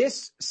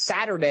this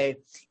Saturday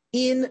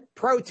in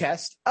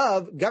protest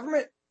of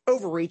government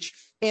overreach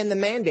and the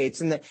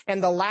mandates.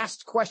 And the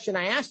last question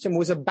I asked him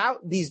was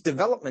about these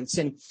developments.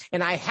 And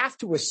I have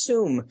to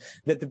assume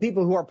that the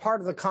people who are part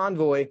of the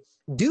convoy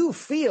do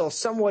feel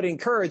somewhat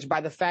encouraged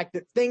by the fact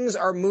that things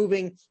are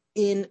moving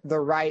in the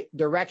right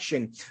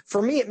direction.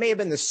 For me, it may have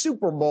been the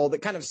Super Bowl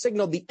that kind of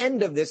signaled the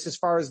end of this as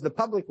far as the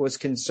public was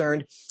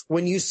concerned,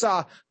 when you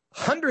saw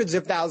hundreds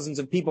of thousands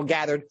of people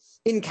gathered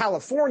in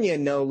California,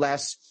 no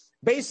less,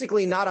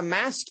 basically not a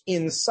mask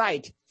in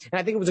sight. And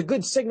I think it was a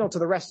good signal to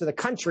the rest of the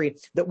country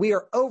that we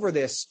are over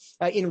this.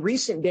 In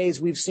recent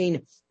days, we've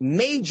seen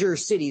major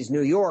cities,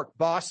 New York,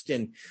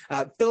 Boston,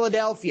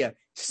 Philadelphia,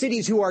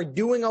 cities who are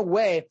doing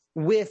away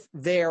with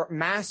their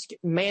mask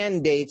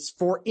mandates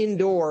for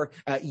indoor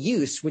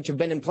use, which have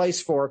been in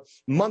place for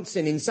months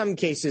and in some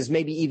cases,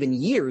 maybe even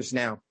years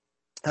now.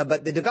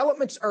 But the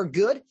developments are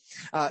good.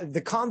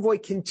 The convoy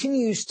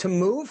continues to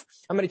move.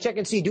 I'm going to check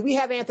and see. Do we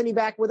have Anthony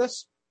back with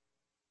us?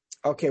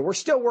 Okay, we're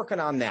still working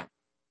on that.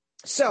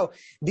 So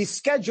the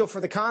schedule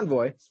for the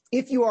convoy,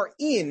 if you are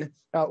in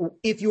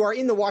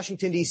the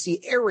Washington,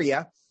 D.C.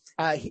 area,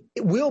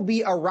 it will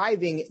be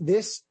arriving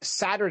this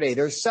Saturday.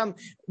 There's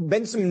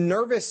been some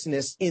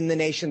nervousness in the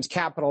nation's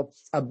capital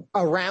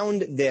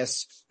around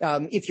this.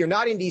 If you're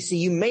not in D.C.,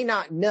 you may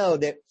not know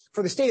that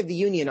for the State of the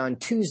Union on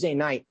Tuesday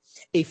night,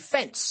 a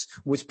fence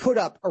was put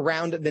up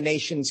around the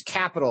nation's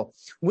capital,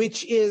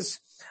 which is,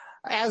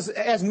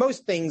 as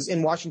most things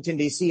in Washington,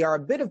 D.C., are a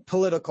bit of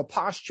political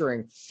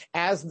posturing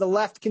as the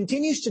left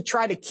continues to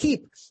try to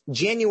keep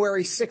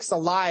January 6th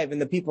alive in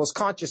the people's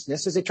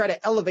consciousness as they try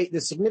to elevate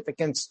the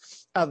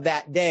significance of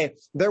that day.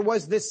 There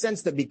was this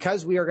sense that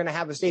because we are going to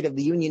have a State of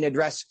the Union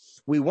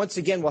address, we once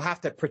again will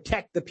have to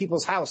protect the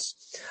people's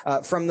house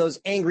from those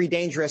angry,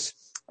 dangerous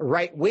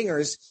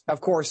right-wingers.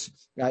 Of course,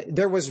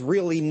 there was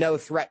really no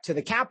threat to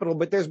the Capitol,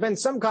 but there's been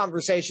some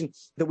conversation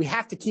that we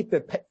have to keep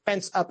the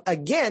fence up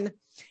again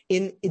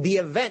in the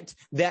event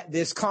that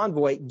this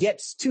convoy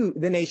gets to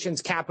the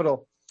nation's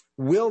capital.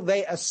 Will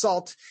they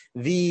assault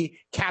the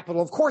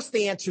Capitol? Of course,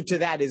 the answer to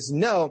that is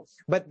no,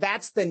 but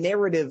that's the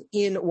narrative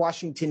in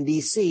Washington,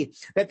 D.C.,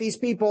 that these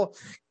people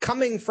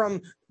coming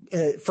from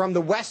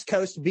the West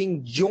Coast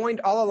being joined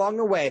all along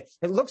the way.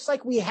 It looks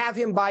like we have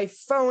him by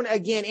phone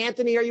again.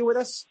 Anthony, are you with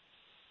us?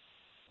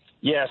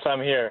 Yes,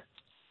 I'm here.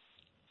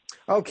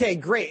 Okay,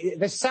 great.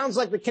 This sounds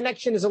like the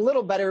connection is a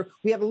little better.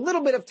 We have a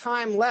little bit of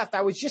time left.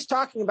 I was just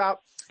talking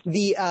about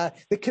the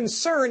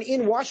concern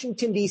in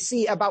Washington,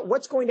 D.C. about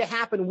what's going to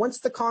happen once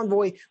the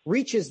convoy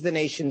reaches the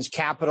nation's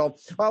capital.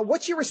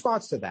 What's your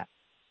response to that?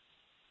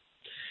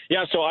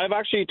 Yeah, so I've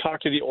actually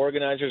talked to the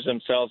organizers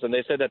themselves, and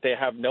they said that they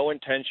have no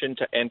intention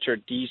to enter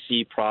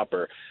D.C.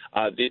 proper.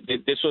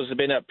 This has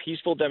been a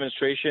peaceful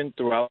demonstration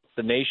throughout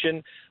the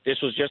nation. This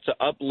was just to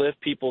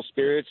uplift people's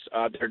spirits.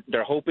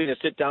 They're hoping to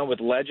sit down with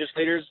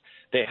legislators.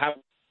 They have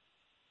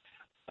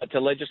to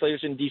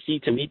legislators in D.C.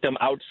 to meet them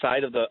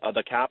outside of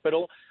the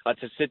Capitol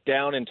to sit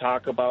down and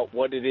talk about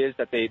what it is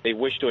that they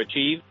wish to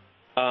achieve.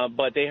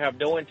 But they have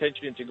no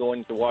intention to go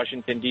into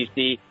Washington,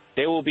 D.C.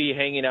 They will be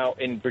hanging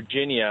out in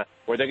Virginia,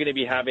 where they're going to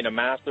be having a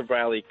massive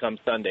rally come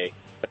Sunday.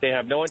 But they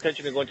have no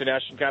intention of going to the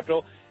national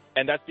capital,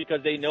 and that's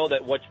because they know that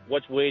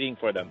what's waiting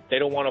for them. They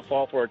don't want to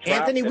fall for a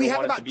trap. Anthony, we have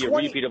want about it to be a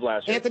repeat of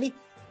last year. Anthony,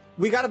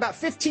 we got about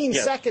 15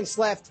 seconds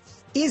left.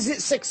 Is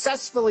it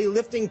successfully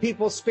lifting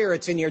people's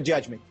spirits in your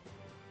judgment?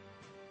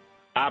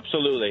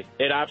 Absolutely.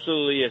 It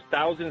absolutely is.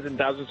 Thousands and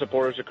thousands of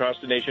supporters across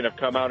the nation have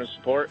come out and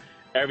support.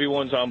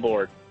 Everyone's on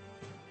board.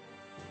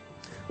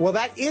 Well,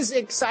 that is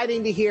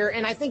exciting to hear,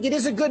 and I think it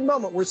is a good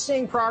moment. We're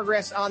seeing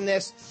progress on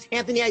this.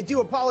 Anthony, I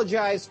do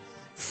apologize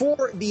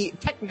for the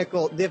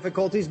technical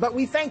difficulties, but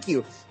we thank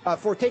you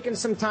for taking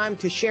some time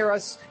to share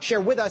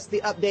with us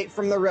the update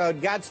from the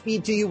road.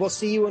 Godspeed to you. We'll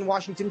see you in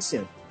Washington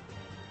soon.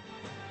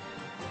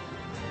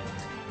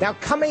 Now,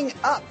 coming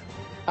up,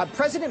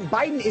 President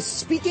Biden is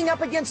speaking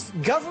up against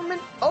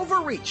government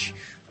overreach,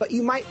 but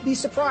you might be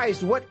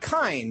surprised what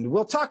kind.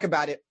 We'll talk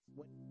about it.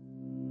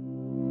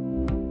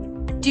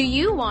 Do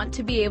you want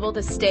to be able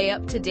to stay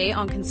up to date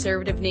on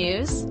conservative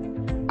news?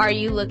 Are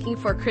you looking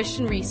for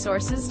Christian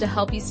resources to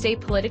help you stay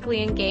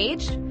politically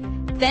engaged?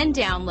 Then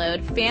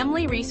download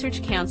Family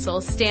Research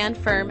Council's Stand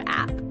Firm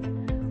app.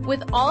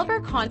 With all of our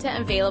content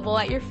available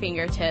at your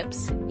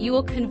fingertips, you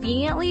will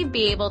conveniently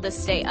be able to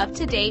stay up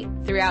to date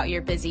throughout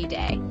your busy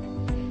day.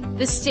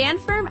 The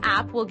Stand Firm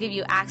app will give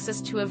you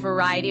access to a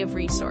variety of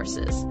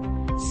resources,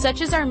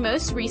 such as our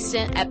most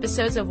recent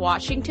episodes of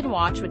Washington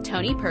Watch with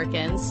Tony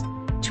Perkins,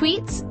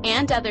 tweets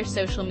and other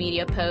social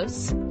media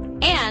posts,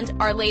 and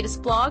our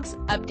latest blogs,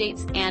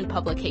 updates, and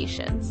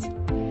publications.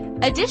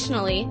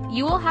 Additionally,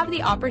 you will have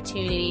the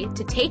opportunity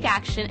to take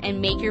action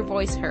and make your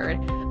voice heard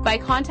by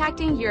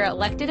contacting your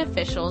elected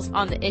officials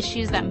on the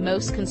issues that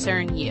most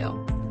concern you.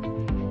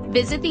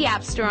 Visit the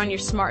App Store on your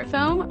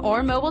smartphone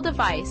or mobile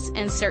device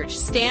and search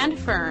Stand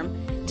Firm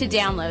to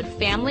download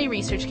Family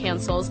Research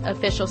Council's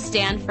official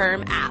Stand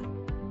Firm app.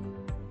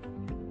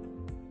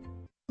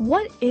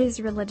 What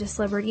is religious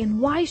liberty and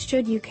why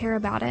should you care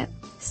about it?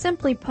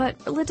 Simply put,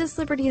 religious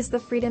liberty is the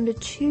freedom to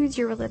choose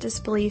your religious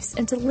beliefs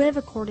and to live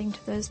according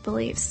to those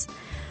beliefs.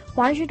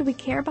 Why should we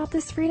care about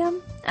this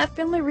freedom? At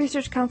Family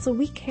Research Council,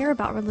 we care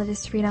about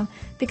religious freedom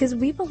because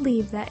we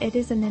believe that it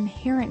is an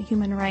inherent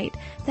human right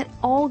that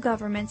all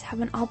governments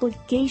have an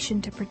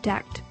obligation to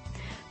protect.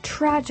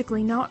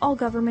 Tragically, not all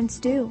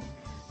governments do.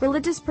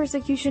 Religious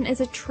persecution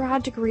is a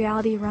tragic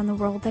reality around the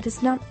world that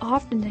is not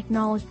often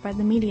acknowledged by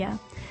the media,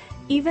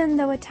 even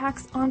though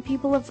attacks on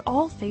people of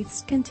all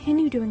faiths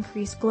continue to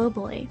increase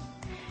globally.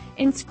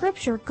 In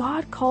Scripture,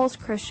 God calls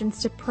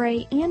Christians to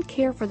pray and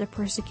care for the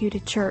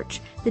persecuted church,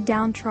 the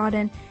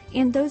downtrodden,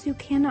 and those who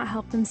cannot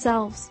help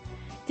themselves.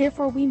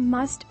 Therefore, we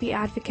must be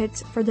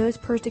advocates for those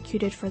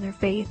persecuted for their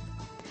faith.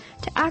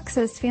 To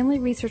access Family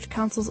Research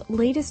Council's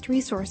latest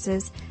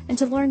resources and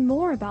to learn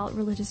more about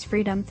religious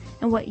freedom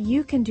and what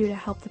you can do to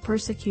help the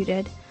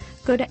persecuted,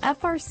 go to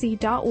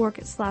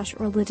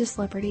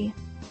frc.org/religiousliberty.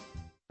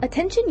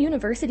 Attention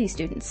university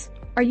students.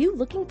 Are you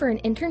looking for an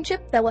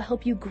internship that will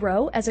help you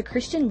grow as a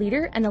Christian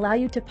leader and allow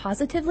you to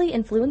positively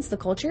influence the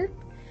culture?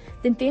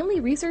 Then Family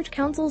Research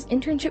Council's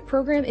internship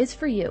program is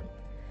for you.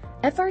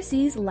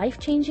 FRC's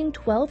life-changing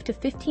 12 to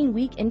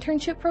 15-week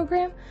internship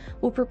program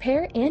will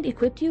prepare and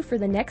equip you for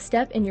the next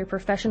step in your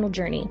professional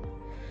journey.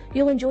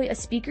 You'll enjoy a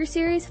speaker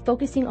series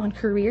focusing on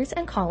careers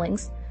and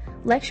callings,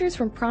 lectures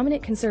from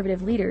prominent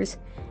conservative leaders,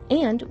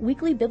 and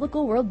weekly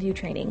biblical worldview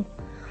training.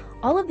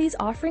 All of these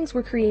offerings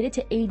were created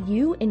to aid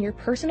you in your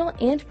personal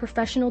and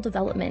professional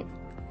development.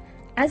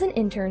 As an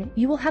intern,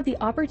 you will have the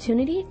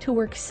opportunity to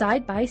work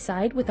side by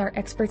side with our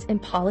experts in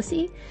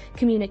policy,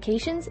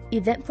 communications,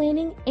 event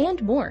planning,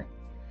 and more.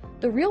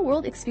 The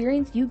real-world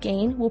experience you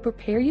gain will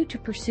prepare you to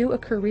pursue a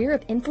career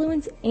of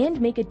influence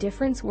and make a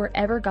difference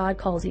wherever God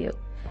calls you.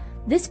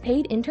 This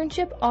paid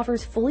internship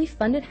offers fully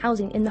funded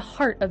housing in the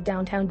heart of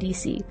downtown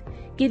DC,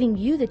 giving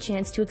you the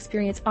chance to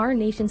experience our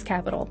nation's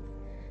capital.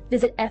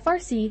 Visit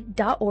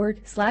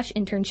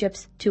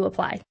frc.org/internships to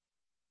apply.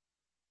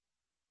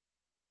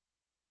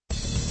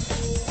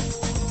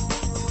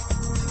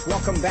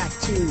 Welcome back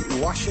to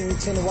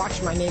Washington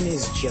Watch. My name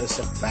is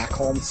Joseph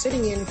Backholm,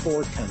 sitting in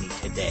for Tony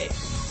today.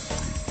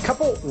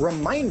 Couple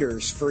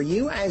reminders for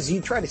you as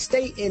you try to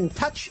stay in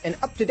touch and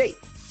up to date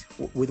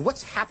with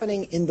what's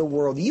happening in the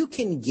world. You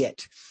can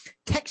get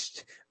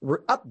text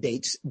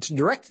updates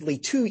directly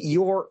to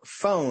your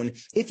phone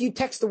if you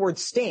text the word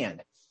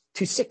STAND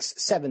to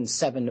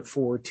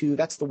 67742.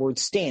 That's the word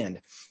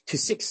STAND to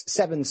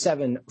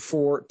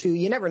 67742.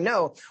 You never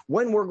know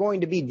when we're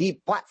going to be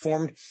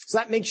deplatformed, so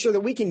that makes sure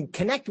that we can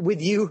connect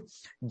with you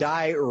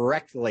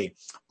directly.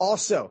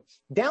 Also,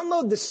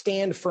 download the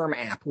Stand Firm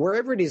app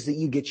wherever it is that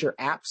you get your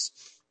apps.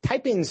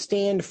 Type in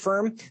Stand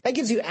Firm. That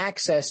gives you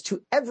access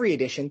to every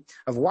edition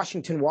of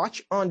Washington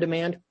Watch on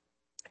demand,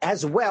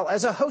 as well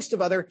as a host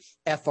of other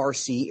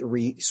FRC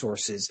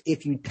resources.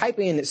 If you type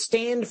in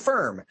Stand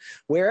Firm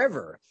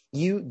wherever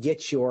you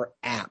get your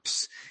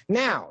apps.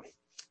 Now,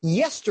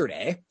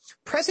 yesterday,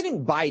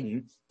 President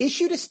Biden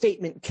issued a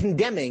statement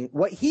condemning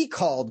what he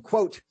called,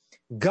 quote,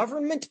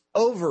 government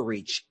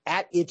overreach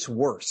at its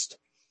worst.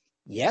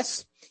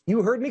 Yes,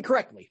 you heard me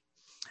correctly.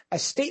 A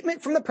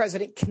statement from the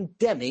president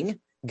condemning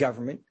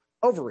government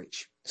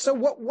overreach. So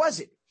what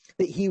was it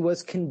that he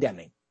was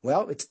condemning?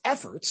 Well, it's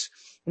efforts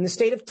in the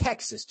state of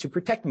Texas to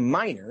protect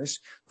minors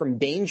from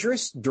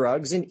dangerous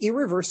drugs and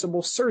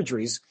irreversible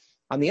surgeries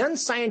on the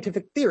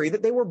unscientific theory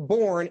that they were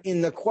born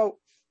in the, quote,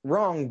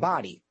 wrong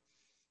body.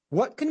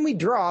 What can we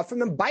draw from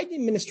the Biden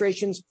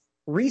administration's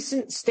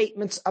recent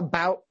statements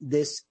about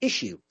this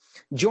issue?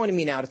 Joining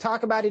me now to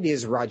talk about it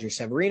is Roger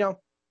Severino,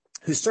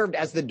 who served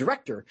as the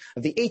director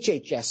of the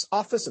HHS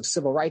Office of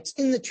Civil Rights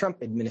in the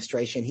Trump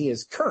administration. He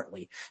is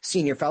currently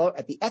senior fellow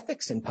at the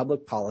Ethics and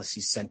Public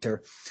Policy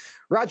Center.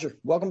 Roger,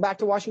 welcome back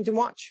to Washington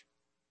Watch.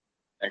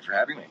 Thanks for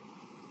having me.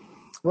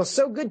 Well,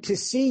 so good to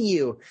see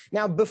you.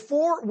 Now,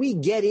 before we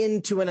get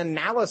into an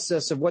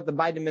analysis of what the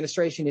Biden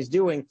administration is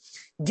doing,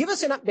 give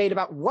us an update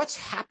about what's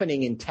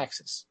happening in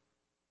Texas.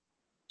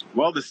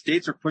 Well, the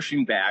states are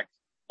pushing back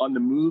on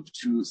the move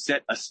to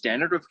set a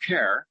standard of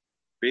care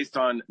based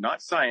on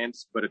not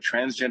science, but a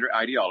transgender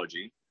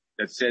ideology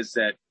that says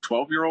that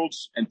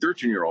 12-year-olds and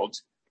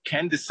 13-year-olds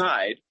can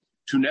decide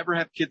to never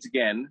have kids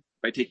again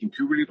by taking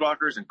puberty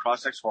blockers and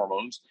cross-sex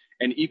hormones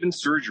and even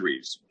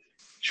surgeries.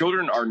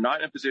 Children are not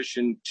in a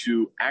position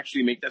to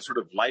actually make that sort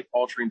of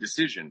life-altering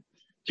decision.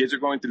 Kids are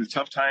going through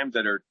tough times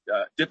that are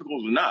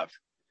difficult enough.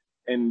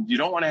 And you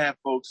don't want to have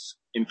folks,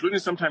 including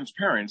sometimes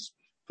parents,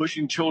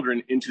 pushing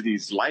children into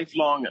these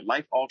lifelong,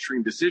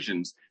 life-altering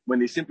decisions when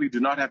they simply do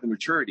not have the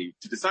maturity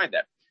to decide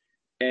that.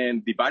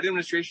 And the Biden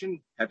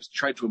administration has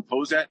tried to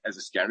impose that as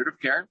a standard of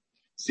care,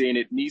 saying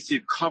it needs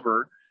to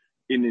cover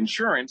in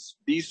insurance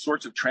these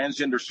sorts of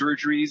transgender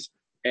surgeries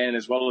and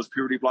as well as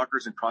puberty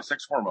blockers and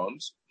cross-sex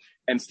hormones.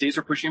 And states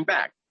are pushing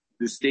back.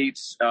 The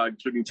states,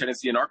 including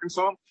Tennessee and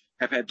Arkansas,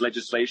 have had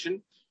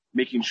legislation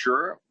making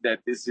sure that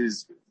this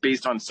is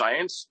based on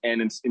science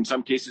and in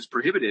some cases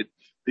prohibited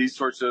these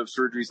sorts of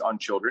surgeries on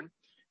children.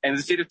 And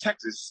the state of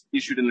Texas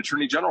issued an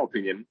attorney general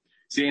opinion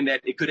saying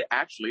that it could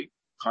actually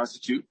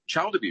constitute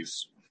child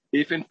abuse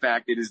if, in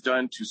fact, it is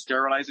done to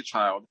sterilize a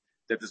child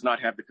that does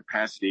not have the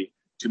capacity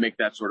to make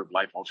that sort of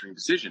life-altering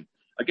decision.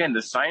 Again,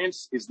 the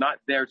science is not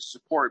there to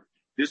support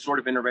this sort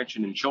of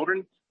intervention in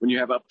children when you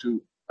have up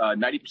to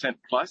 90%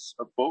 plus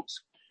of folks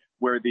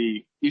where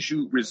the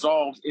issue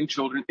resolves in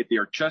children if they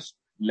are just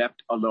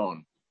left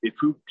alone. If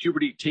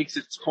puberty takes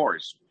its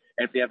course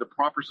and if they have the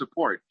proper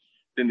support,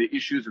 then the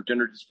issues of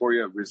gender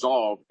dysphoria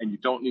resolve and you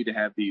don't need to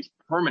have these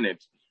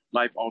permanent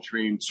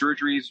life-altering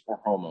surgeries or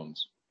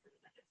hormones.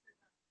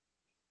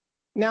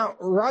 Now,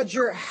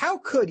 Roger,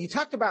 you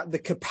talked about the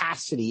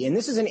capacity, and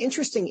this is an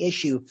interesting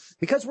issue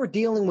because we're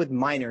dealing with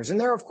minors, and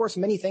there are, of course,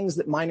 many things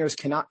that minors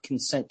cannot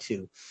consent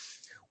to.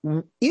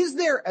 Is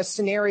there a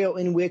scenario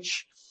in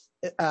which,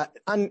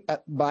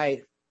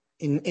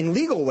 in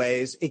legal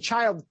ways, a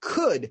child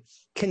could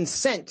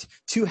consent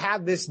to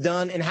have this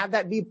done and have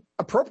that be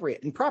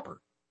appropriate and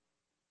proper?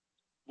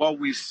 Well,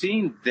 we've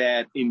seen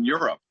that in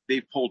Europe,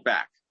 they've pulled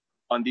back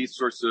on these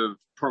sorts of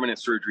permanent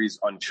surgeries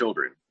on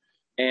children.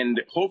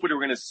 And hopefully we're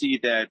going to see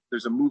that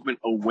there's a movement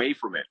away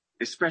from it,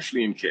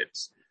 especially in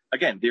kids.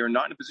 Again, they are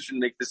not in a position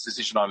to make this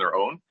decision on their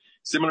own,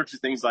 similar to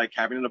things like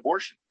having an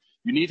abortion.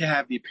 You need to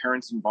have the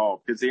parents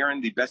involved because they are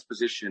in the best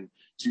position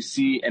to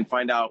see and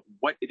find out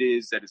what it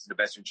is that is in the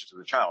best interest of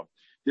the child.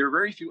 There are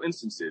very few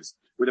instances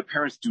where the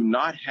parents do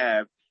not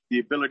have the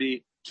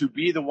ability to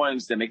be the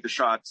ones that make the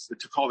shots,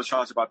 to call the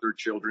shots about their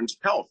children's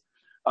health.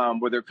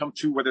 Whether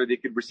they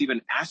could receive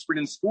an aspirin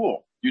in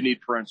school, you need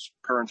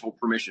parental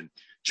permission.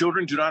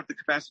 Children do not have the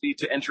capacity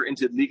to enter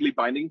into legally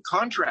binding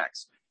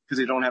contracts because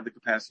they don't have the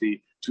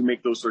capacity to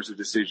make those sorts of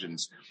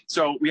decisions.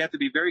 So we have to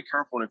be very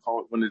careful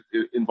when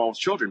it involves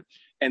children.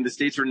 And the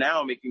states are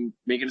now making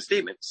a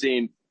statement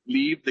saying,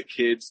 leave the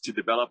kids to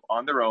develop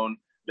on their own,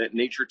 let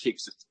nature take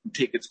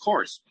its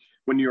course.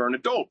 When you're an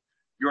adult,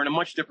 you're in a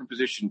much different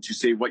position to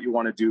say what you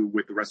want to do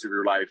with the rest of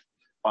your life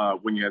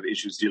when you have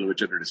issues dealing with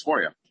gender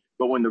dysphoria.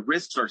 But when the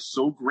risks are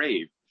so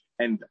grave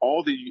and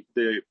all the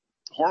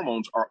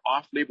hormones are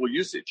off-label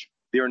usage,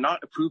 they are not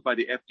approved by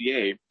the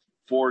FDA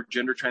for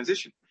gender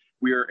transition.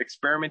 We are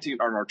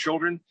experimenting on our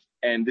children,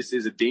 and this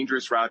is a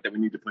dangerous route that we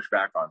need to push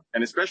back on.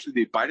 And especially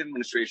the Biden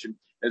administration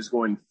is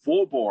going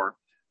full bore.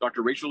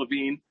 Dr. Rachel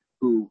Levine,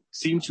 who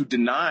seemed to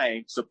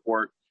deny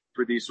support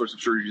for these sorts of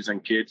surgeries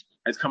on kids,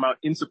 has come out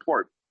in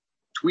support,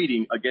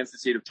 tweeting against the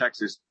state of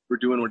Texas for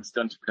doing what it's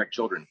done to protect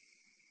children.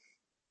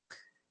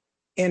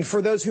 And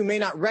for those who may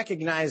not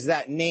recognize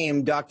that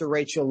name, Dr.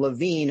 Rachel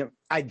Levine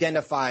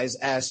identifies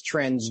as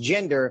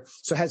transgender,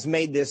 so has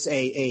made this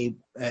a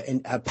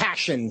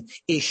passion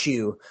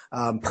issue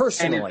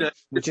personally,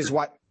 which is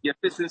what. Yeah,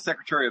 this is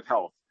Secretary of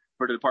Health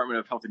for the Department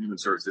of Health and Human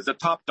Services. A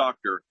top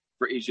doctor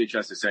for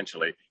HHS,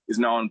 essentially, is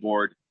now on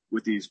board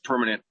with these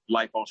permanent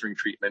life-altering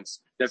treatments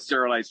that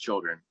sterilize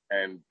children,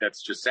 and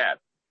that's just sad.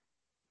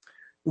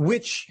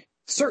 Which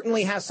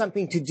certainly has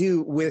something to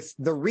do with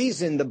the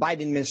reason the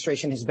Biden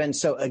administration has been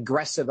so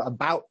aggressive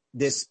about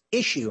this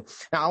issue.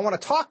 Now, I want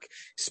to talk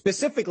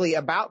specifically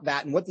about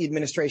that and what the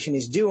administration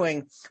is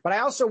doing, but I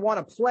also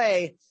want to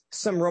play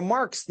some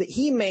remarks that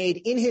he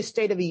made in his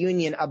State of the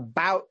Union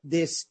about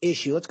this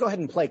issue. Let's go ahead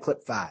and play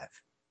clip 5.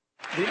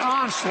 The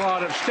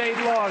onslaught of state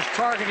laws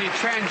targeting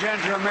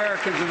transgender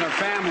Americans and their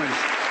families.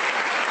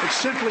 It's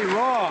simply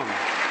wrong.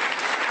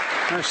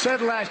 And I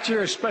said last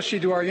year, especially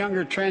to our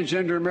younger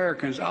transgender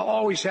Americans, I'll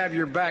always have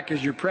your back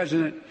as your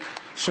president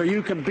so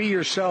you can be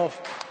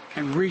yourself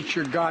and reach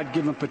your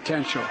God-given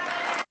potential.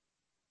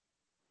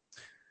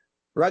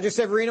 Roger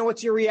Severino,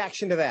 what's your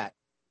reaction to that?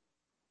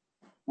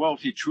 Well, if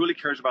he truly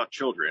cares about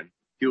children,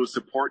 he will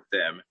support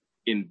them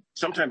in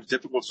sometimes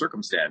difficult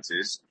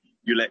circumstances.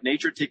 You let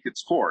nature take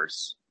its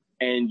course,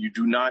 and you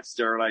do not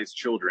sterilize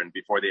children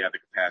before they have the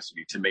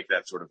capacity to make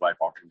that sort of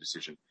life-altering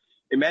decision.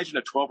 Imagine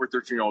a 12 or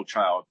 13-year-old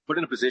child put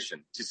in a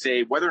position to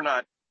say whether or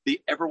not they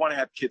ever want to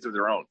have kids of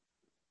their own.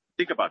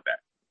 Think about that.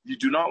 You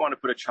do not want to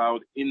put a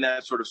child in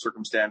that sort of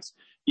circumstance.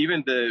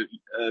 Even the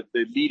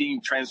leading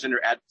transgender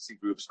advocacy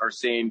groups are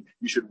saying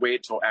you should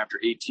wait till after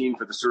 18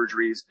 for the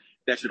surgeries.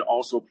 That should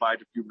also apply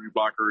to puberty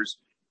blockers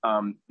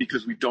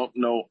because we don't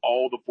know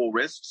all the full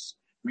risks.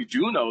 We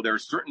do know there are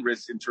certain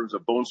risks in terms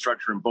of bone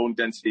structure and bone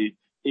density,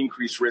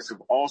 increased risk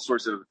of all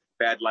sorts of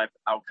bad life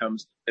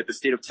outcomes that the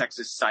state of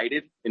Texas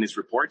cited in its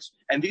reports.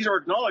 And these are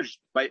acknowledged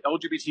by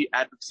LGBT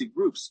advocacy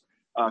groups.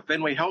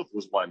 Fenway Health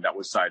was one that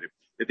was cited,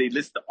 that they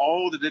list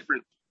all the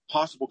different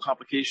possible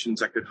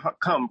complications that could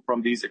come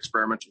from these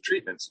experimental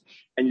treatments.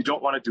 And you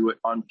don't want to do it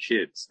on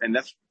kids. And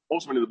that's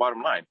ultimately the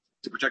bottom line,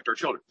 to protect our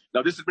children.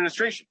 Now, this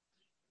administration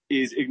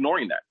is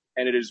ignoring that.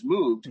 And it has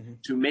moved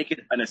to make it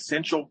an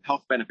essential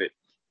health benefit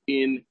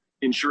in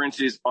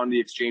insurances on the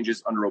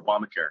exchanges under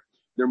Obamacare.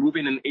 They're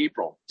moving in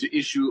April to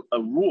issue a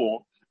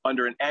rule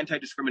under an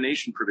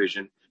anti-discrimination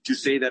provision to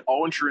say that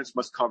all insurance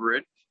must cover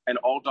it and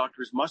all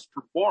doctors must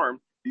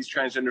perform these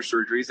transgender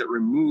surgeries that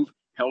remove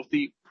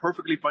healthy,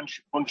 perfectly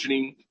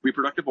functioning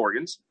reproductive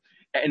organs,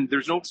 and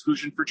there's no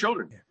exclusion for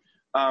children.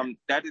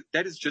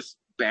 That is just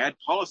bad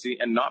policy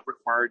and not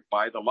required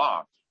by the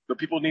law. But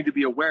people need to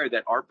be aware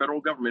that our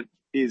federal government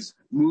is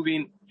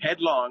moving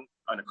headlong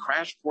on a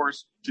crash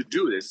course to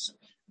do this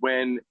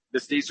when the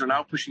states are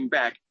now pushing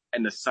back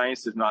and the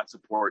science does not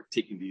support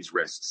taking these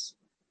risks.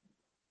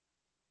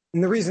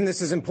 And the reason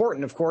this is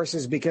important, of course,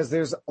 is because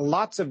there's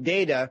lots of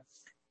data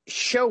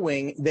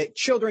showing that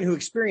children who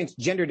experience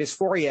gender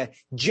dysphoria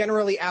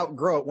generally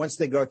outgrow it once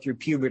they go through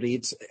puberty.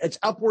 It's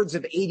upwards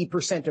of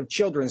 80% of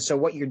children. So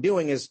what you're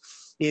doing is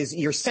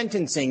you're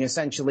sentencing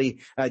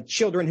essentially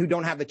children who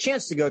don't have the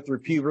chance to go through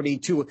puberty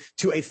to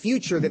a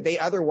future that they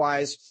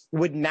otherwise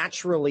would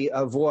naturally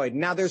avoid.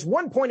 Now, there's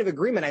one point of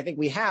agreement I think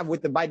we have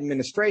with the Biden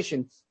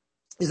administration,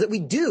 is that we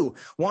do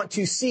want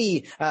to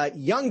see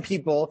young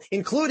people,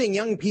 including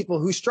young people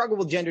who struggle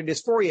with gender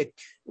dysphoria,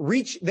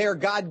 reach their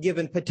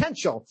God-given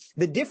potential.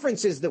 The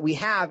differences that we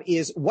have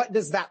is, what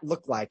does that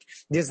look like?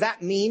 Does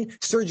that mean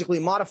surgically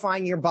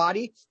modifying your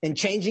body and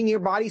changing your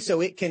body so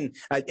it can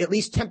at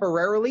least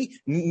temporarily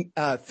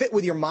fit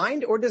with your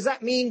mind? Or does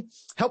that mean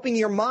helping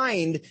your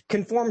mind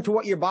conform to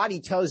what your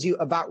body tells you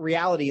about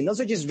reality? And those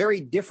are just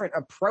very different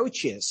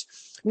approaches.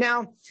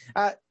 Now,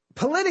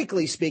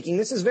 politically speaking,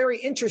 this is very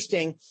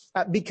interesting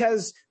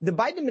because the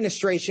Biden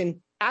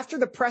administration, after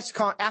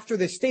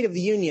the State of the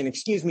Union,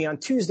 on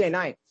Tuesday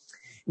night,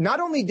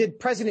 not only did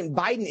President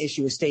Biden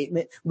issue a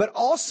statement, but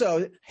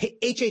also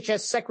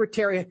HHS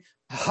Secretary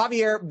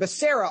Xavier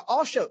Becerra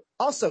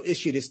also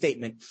issued a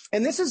statement.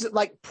 And this is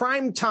like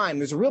prime time.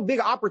 There's a real big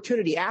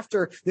opportunity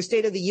after the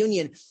State of the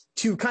Union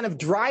to kind of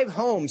drive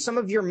home some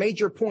of your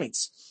major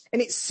points.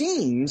 And it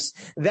seems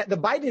that the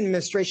Biden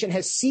administration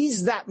has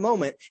seized that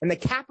moment, and the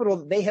capital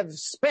that they have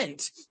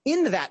spent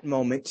in that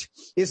moment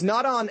is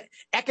not on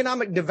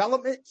economic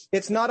development.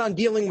 It's not on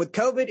dealing with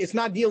COVID. It's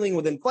not dealing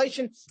with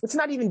inflation. It's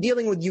not even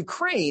dealing with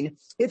Ukraine.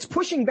 It's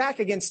pushing back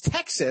against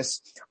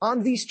Texas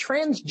on these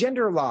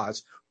transgender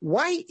laws.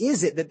 Why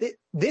is it that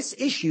this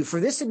issue for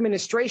this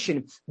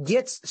administration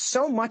gets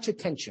so much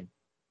attention?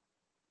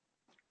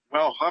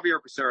 Well, Xavier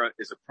Becerra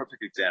is a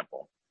perfect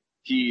example.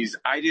 He's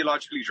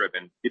ideologically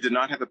driven. He did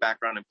not have a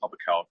background in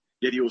public health,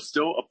 yet he was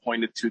still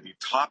appointed to the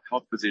top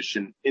health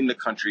position in the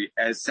country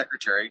as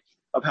Secretary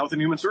of Health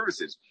and Human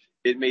Services.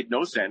 It made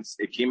no sense.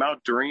 It came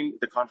out during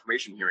the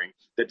confirmation hearing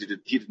that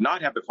he did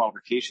not have the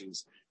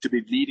qualifications to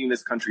be leading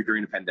this country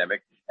during the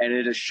pandemic, and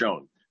it has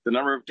shown. The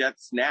number of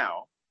deaths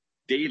now,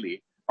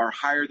 daily, are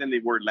higher than they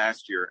were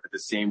last year at the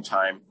same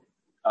time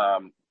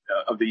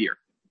of the year.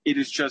 It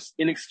is just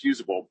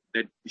inexcusable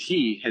that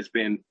he has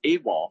been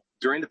AWOL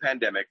during the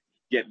pandemic,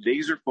 yet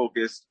laser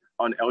focused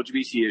on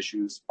LGBT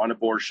issues, on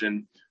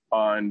abortion,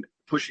 on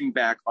pushing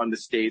back on the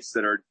states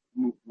that are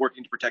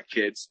working to protect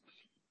kids.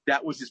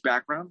 That was his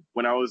background.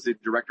 When I was the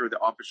director of the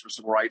Office for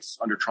Civil Rights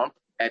under Trump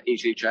at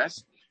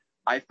HHS,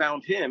 I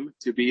found him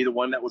to be the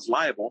one that was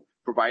liable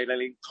for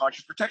violating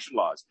conscious protection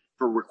laws,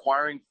 for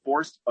requiring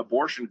forced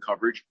abortion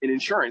coverage in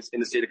insurance in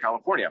the state of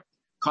California.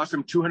 Cost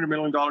him $200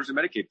 million in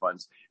Medicaid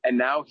funds. And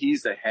now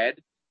he's the head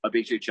of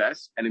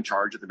HHS and in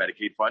charge of the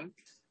Medicaid fund.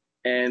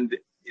 And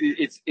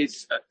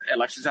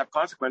elections have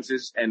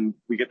consequences, and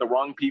we get the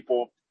wrong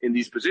people in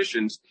these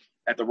positions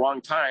at the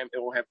wrong time. It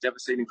will have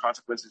devastating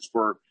consequences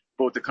for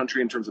both the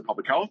country in terms of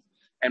public health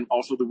and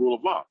also the rule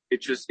of law.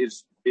 It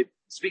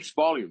speaks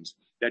volumes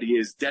that he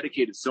has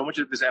dedicated so much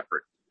of his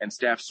effort and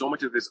staffed so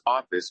much of his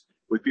office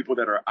with people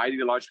that are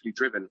ideologically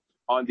driven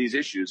on these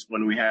issues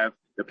when we have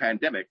the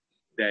pandemic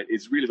that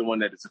is really the one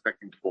that is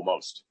affecting people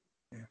most.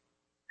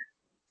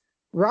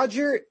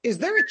 Roger, is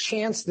there a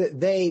chance that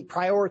they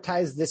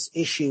prioritize this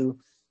issue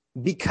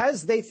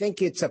because they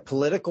think it's a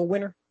political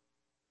winner?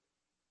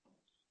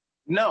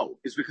 No,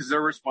 it's because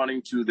they're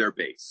responding to their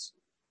base.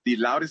 The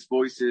loudest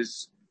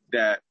voices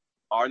that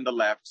are on the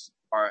left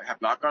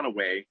have not gone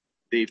away.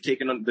 They've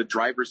taken on the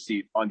driver's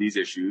seat on these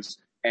issues,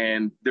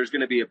 and there's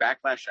going to be a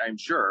backlash, I'm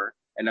sure,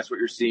 and that's what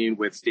you're seeing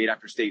with state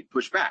after state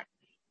pushback.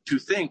 To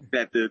think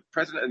that the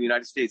president of the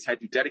United States had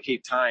to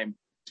dedicate time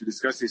to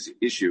discuss this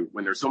issue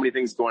when there's so many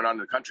things going on in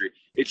the country,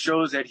 it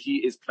shows that he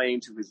is playing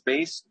to his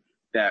base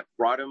that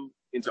brought him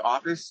into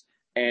office.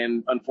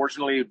 And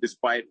unfortunately,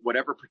 despite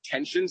whatever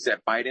pretensions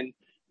that Biden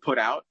put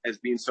out as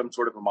being some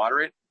sort of a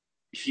moderate,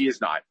 he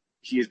is not.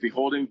 He is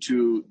beholden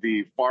to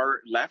the far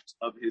left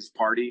of his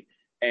party,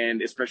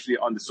 and especially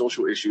on the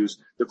social issues.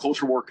 The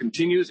culture war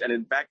continues, and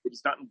in fact,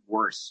 it's gotten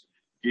worse.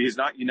 He has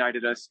not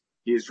united us.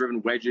 He has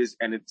driven wedges,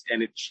 and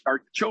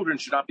our children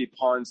should not be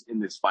pawns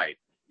in this fight,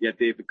 yet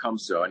they've become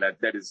so, and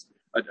that is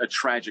a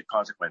tragic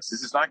consequence.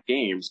 This is not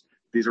games.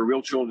 These are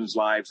real children's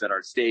lives that are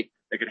at stake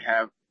that could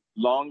have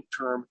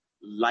long-term,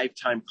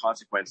 lifetime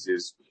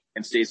consequences,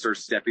 and states are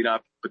stepping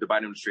up, but the Biden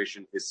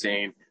administration is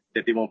saying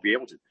that they won't be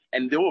able to.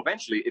 And they will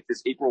eventually, if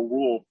this April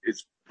rule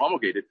is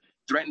promulgated,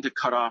 threaten to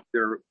cut off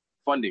their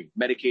funding,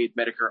 Medicaid,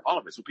 Medicare, all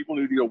of it. So people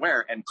need to be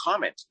aware and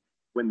comment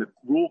when the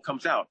rule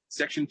comes out.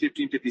 Section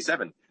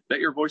 1557, let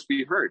your voice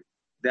be heard.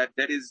 That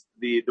is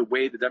the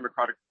way the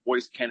democratic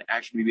voice can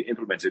actually be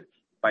implemented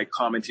by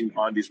commenting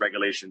on these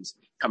regulations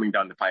coming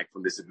down the pike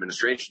from this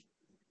administration.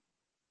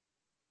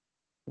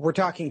 We're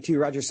talking to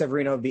Roger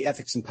Severino of the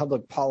Ethics and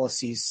Public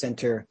Policy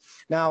Center.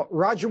 Now,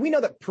 Roger, we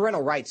know that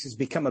parental rights has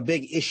become a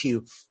big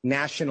issue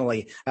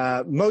nationally.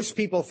 Most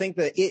people think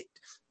that it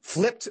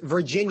flipped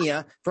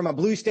Virginia from a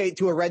blue state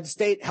to a red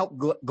state, helped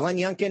Glenn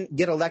Youngkin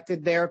get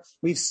elected there.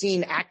 We've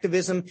seen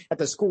activism at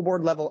the school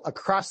board level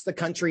across the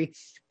country,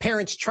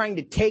 parents trying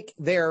to take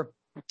their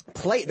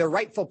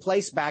rightful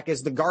place back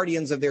as the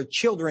guardians of their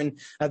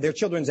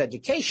children's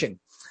education.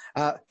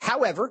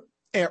 However,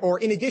 or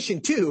in addition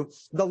to,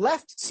 the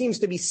left seems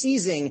to be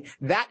seizing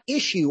that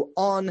issue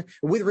on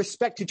with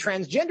respect to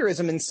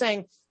transgenderism and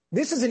saying,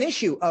 this is an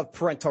issue of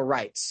parental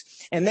rights.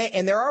 And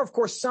there are, of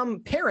course, some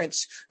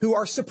parents who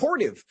are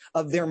supportive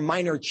of their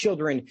minor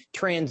children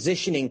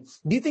transitioning.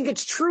 Do you think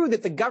it's true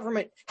that the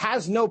government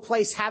has no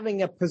place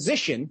having a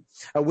position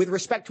with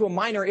respect to a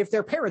minor if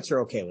their parents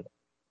are okay with it?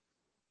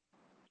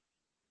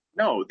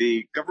 No,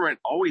 the government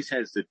always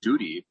has the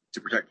duty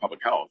to protect public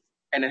health,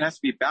 and it has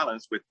to be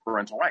balanced with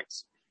parental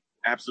rights.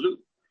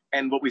 Absolutely.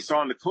 And what we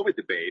saw in the COVID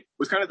debate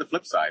was kind of the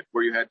flip side,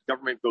 where you had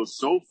government go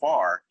so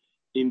far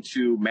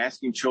into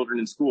masking children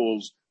in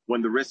schools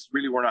when the risks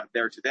really were not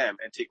there to them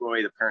and taking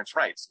away the parents'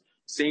 rights.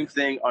 Same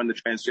thing on the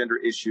transgender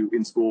issue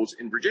in schools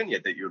in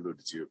Virginia that you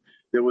alluded to.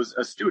 There was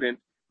a student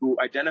who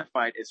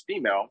identified as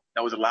female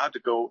that was allowed to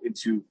go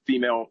into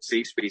female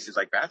safe spaces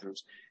like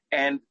bathrooms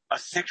and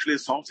sexually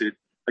assaulted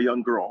a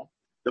young girl.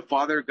 The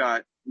father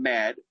got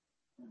mad,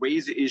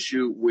 raised the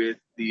issue with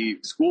the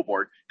school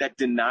board that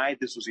denied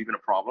this was even a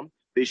problem.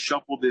 They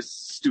shuffled this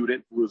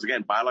student, who was,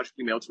 again,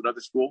 biologically male, to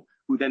another school,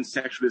 who then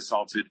sexually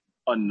assaulted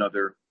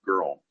another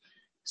girl.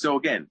 So,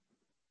 again,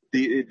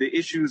 the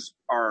issues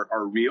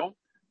are real,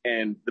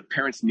 and the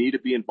parents need to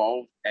be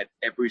involved at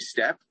every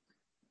step.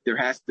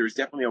 There's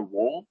definitely a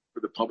role for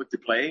the public to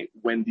play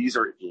when these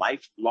are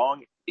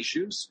lifelong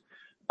issues.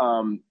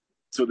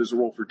 So there's a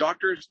role for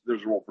doctors,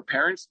 there's a role for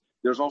parents,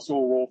 there's also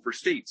a role for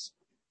states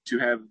to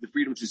have the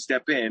freedom to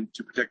step in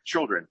to protect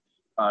children,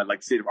 like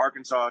the state of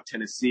Arkansas,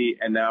 Tennessee,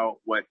 and now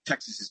what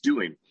Texas is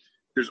doing.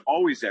 There's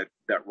always that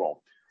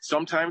role.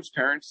 Sometimes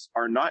parents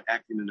are not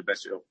acting in the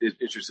best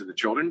interest of the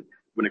children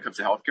when it comes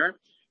to healthcare.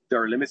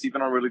 There are limits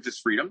even on religious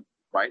freedom,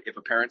 right? If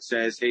a parent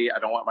says, hey, I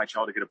don't want my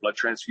child to get a blood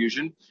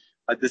transfusion,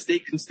 the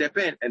state can step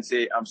in and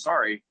say, I'm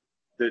sorry,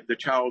 the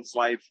child's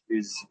life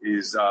is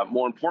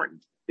more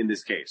important in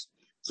this case.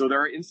 So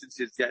there are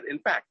instances that, in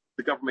fact,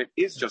 the government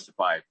is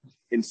justified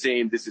in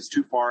saying this is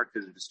too far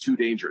because it is too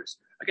dangerous.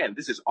 Again,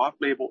 this is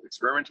off-label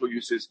experimental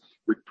uses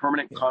with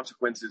permanent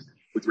consequences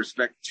with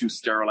respect to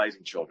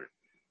sterilizing children.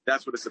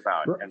 That's what it's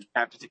about. And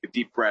have to take a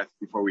deep breath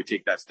before we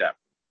take that step.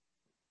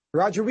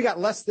 Roger, we got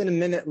less than a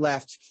minute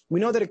left. We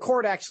know that a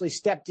court actually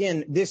stepped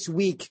in this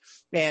week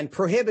and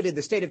prohibited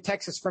the state of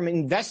Texas from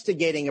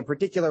investigating a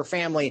particular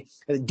family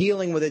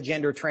dealing with a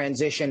gender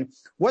transition.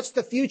 What's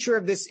the future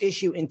of this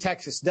issue in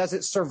Texas? Does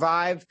it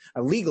survive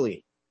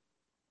legally?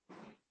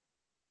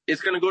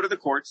 It's going to go to the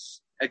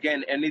courts.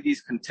 Again, any of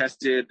these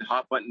contested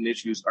hot button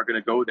issues are going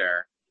to go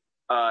there.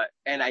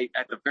 And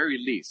at the very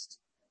least,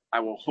 I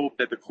will hope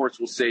that the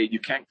courts will say you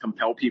can't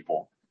compel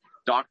people,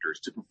 doctors,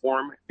 to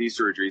perform these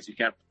surgeries. You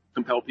can't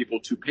compel people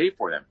to pay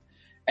for them.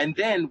 And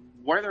then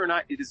whether or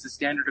not it is the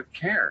standard of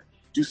care,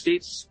 do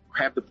states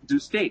have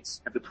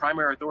the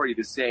primary authority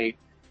to say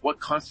what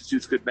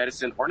constitutes good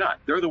medicine or not?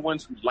 They're the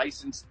ones who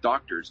license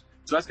doctors.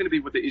 So that's going to be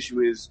what the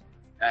issue is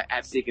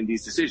at stake in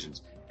these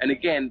decisions. And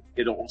again,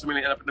 it'll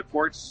ultimately end up in the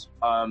courts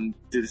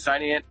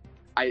deciding it.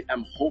 I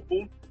am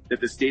hopeful that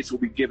the states will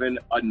be given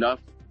enough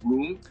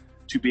room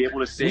to be able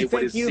to say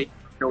what is safe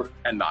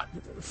and not.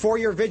 For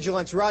your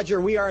vigilance,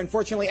 Roger, we are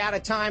unfortunately out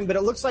of time, but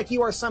it looks like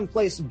you are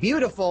someplace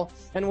beautiful,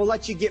 and we'll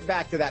let you get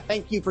back to that.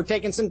 Thank you for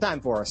taking some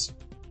time for us.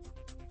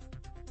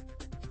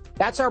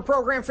 That's our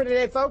program for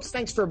today, folks.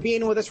 Thanks for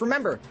being with us.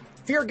 Remember,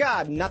 fear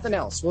God, nothing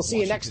else. We'll see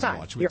you next time.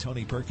 Watch with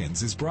Tony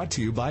Perkins is brought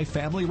to you by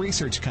Family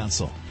Research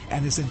Council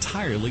and is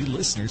entirely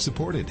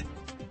listener-supported.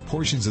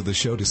 Portions of the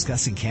show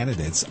discussing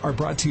candidates are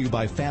brought to you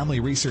by Family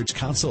Research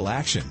Council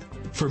Action.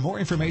 For more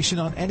information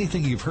on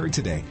anything you've heard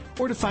today,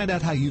 or to find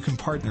out how you can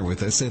partner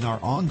with us in our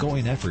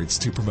ongoing efforts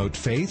to promote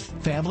faith,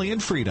 family,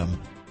 and freedom,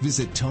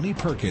 visit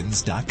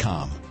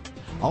TonyPerkins.com.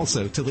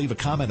 Also, to leave a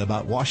comment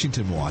about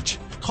Washington Watch,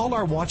 call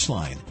our watch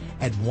line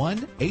at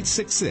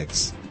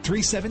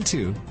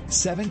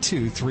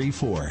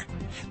 1-866-372-7234.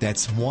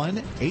 That's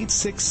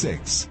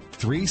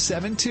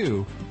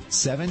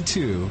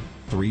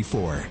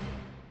 1-866-372-7234.